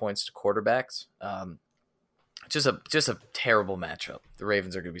fantasy points to quarterbacks. Just a terrible matchup. The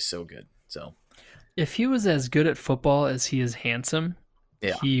Ravens are going to be so good. So, if he was as good at football as he is handsome,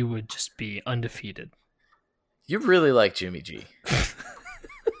 yeah, he would just be undefeated. You really like Jimmy G.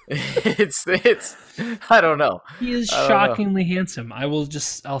 It's I don't know. He is shockingly handsome.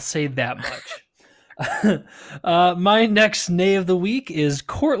 I'll say that much. My next nay of the week is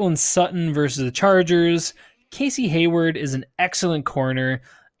Courtland Sutton versus the Chargers. Casey Hayward is an excellent corner,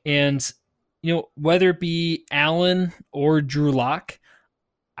 and whether it be Allen or Drew Lock,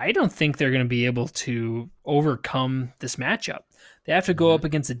 I don't think they're going to be able to overcome this matchup. They have to go up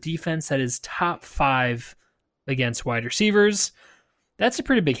against a defense that is top 5 against wide receivers. That's a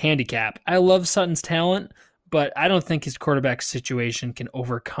pretty big handicap. I love Sutton's talent, but I don't think his quarterback situation can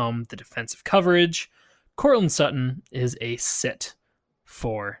overcome the defensive coverage. Courtland Sutton is a sit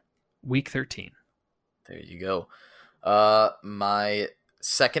for week 13. There you go. My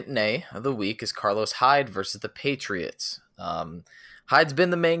second nay of the week is Carlos Hyde versus the Patriots. Hyde's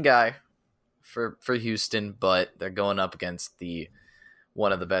been the main guy for Houston, but they're going up against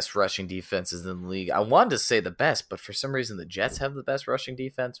one of the best rushing defenses in the league. I wanted to say the best, but for some reason the Jets have the best rushing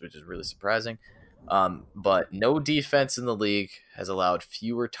defense, which is really surprising. But no defense in the league has allowed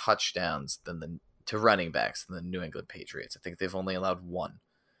fewer touchdowns to running backs than the New England Patriots. I think they've only allowed 1,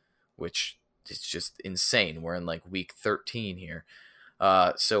 which is just insane. We're in like week 13 here.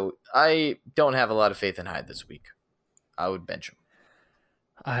 So I don't have a lot of faith in Hyde this week. I would bench him.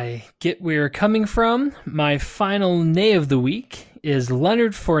 I get where you're coming from. My final nay of the week is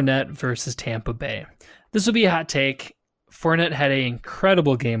Leonard Fournette versus Tampa Bay. This will be a hot take. Fournette had an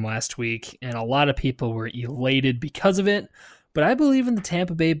incredible game last week, and a lot of people were elated because of it, but I believe in the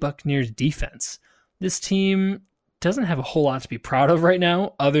Tampa Bay Buccaneers defense. This team doesn't have a whole lot to be proud of right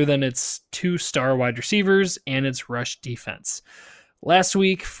now, other than its 2 star wide receivers and its rush defense. Last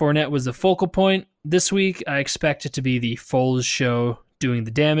week, Fournette was the focal point. This week, I expect it to be the Foles show doing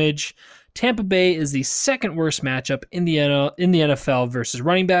the damage. Tampa Bay is the second worst matchup in the NFL versus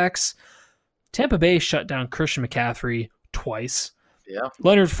running backs. Tampa Bay shut down Christian McCaffrey twice. Yeah.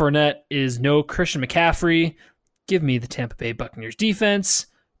 Leonard Fournette is no Christian McCaffrey. Give me the Tampa Bay Buccaneers defense.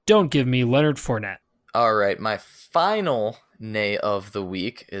 Don't give me Leonard Fournette. All right, my final nay of the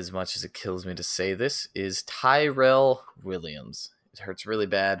week, as much as it kills me to say this, is Tyrell Williams. It hurts really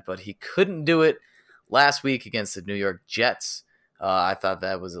bad, but he couldn't do it last week against the New York Jets. I thought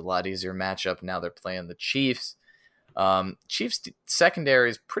that was a lot easier matchup. Now they're playing the Chiefs. Chiefs secondary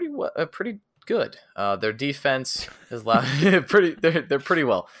is pretty good. Their defense has allowed they're pretty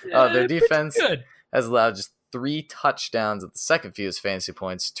well. Their defense has allowed just 3 touchdowns at the second fewest fantasy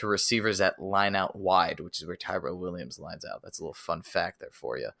points to receivers that line out wide, which is where Tyrell Williams lines out. That's a little fun fact there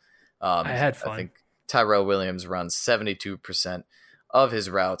for you. I had fun. I think Tyrell Williams runs 72% of his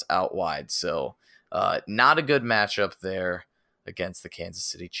routes out wide, so not a good matchup there against the Kansas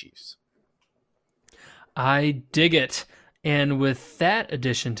City Chiefs. I dig it. And with that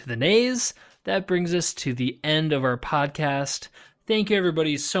addition to the nays, that brings us to the end of our podcast. Thank you,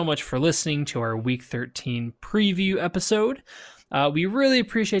 everybody, so much for listening to our Week 13 preview episode. We really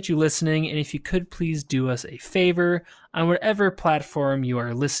appreciate you listening, and if you could please do us a favor, on whatever platform you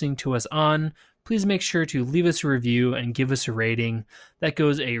are listening to us on, please make sure to leave us a review and give us a rating. That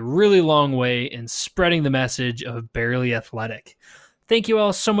goes a really long way in spreading the message of Barely Athletic. Thank you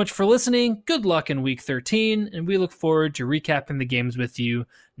all so much for listening. Good luck in Week 13, and we look forward to recapping the games with you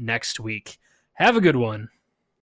next week. Have a good one.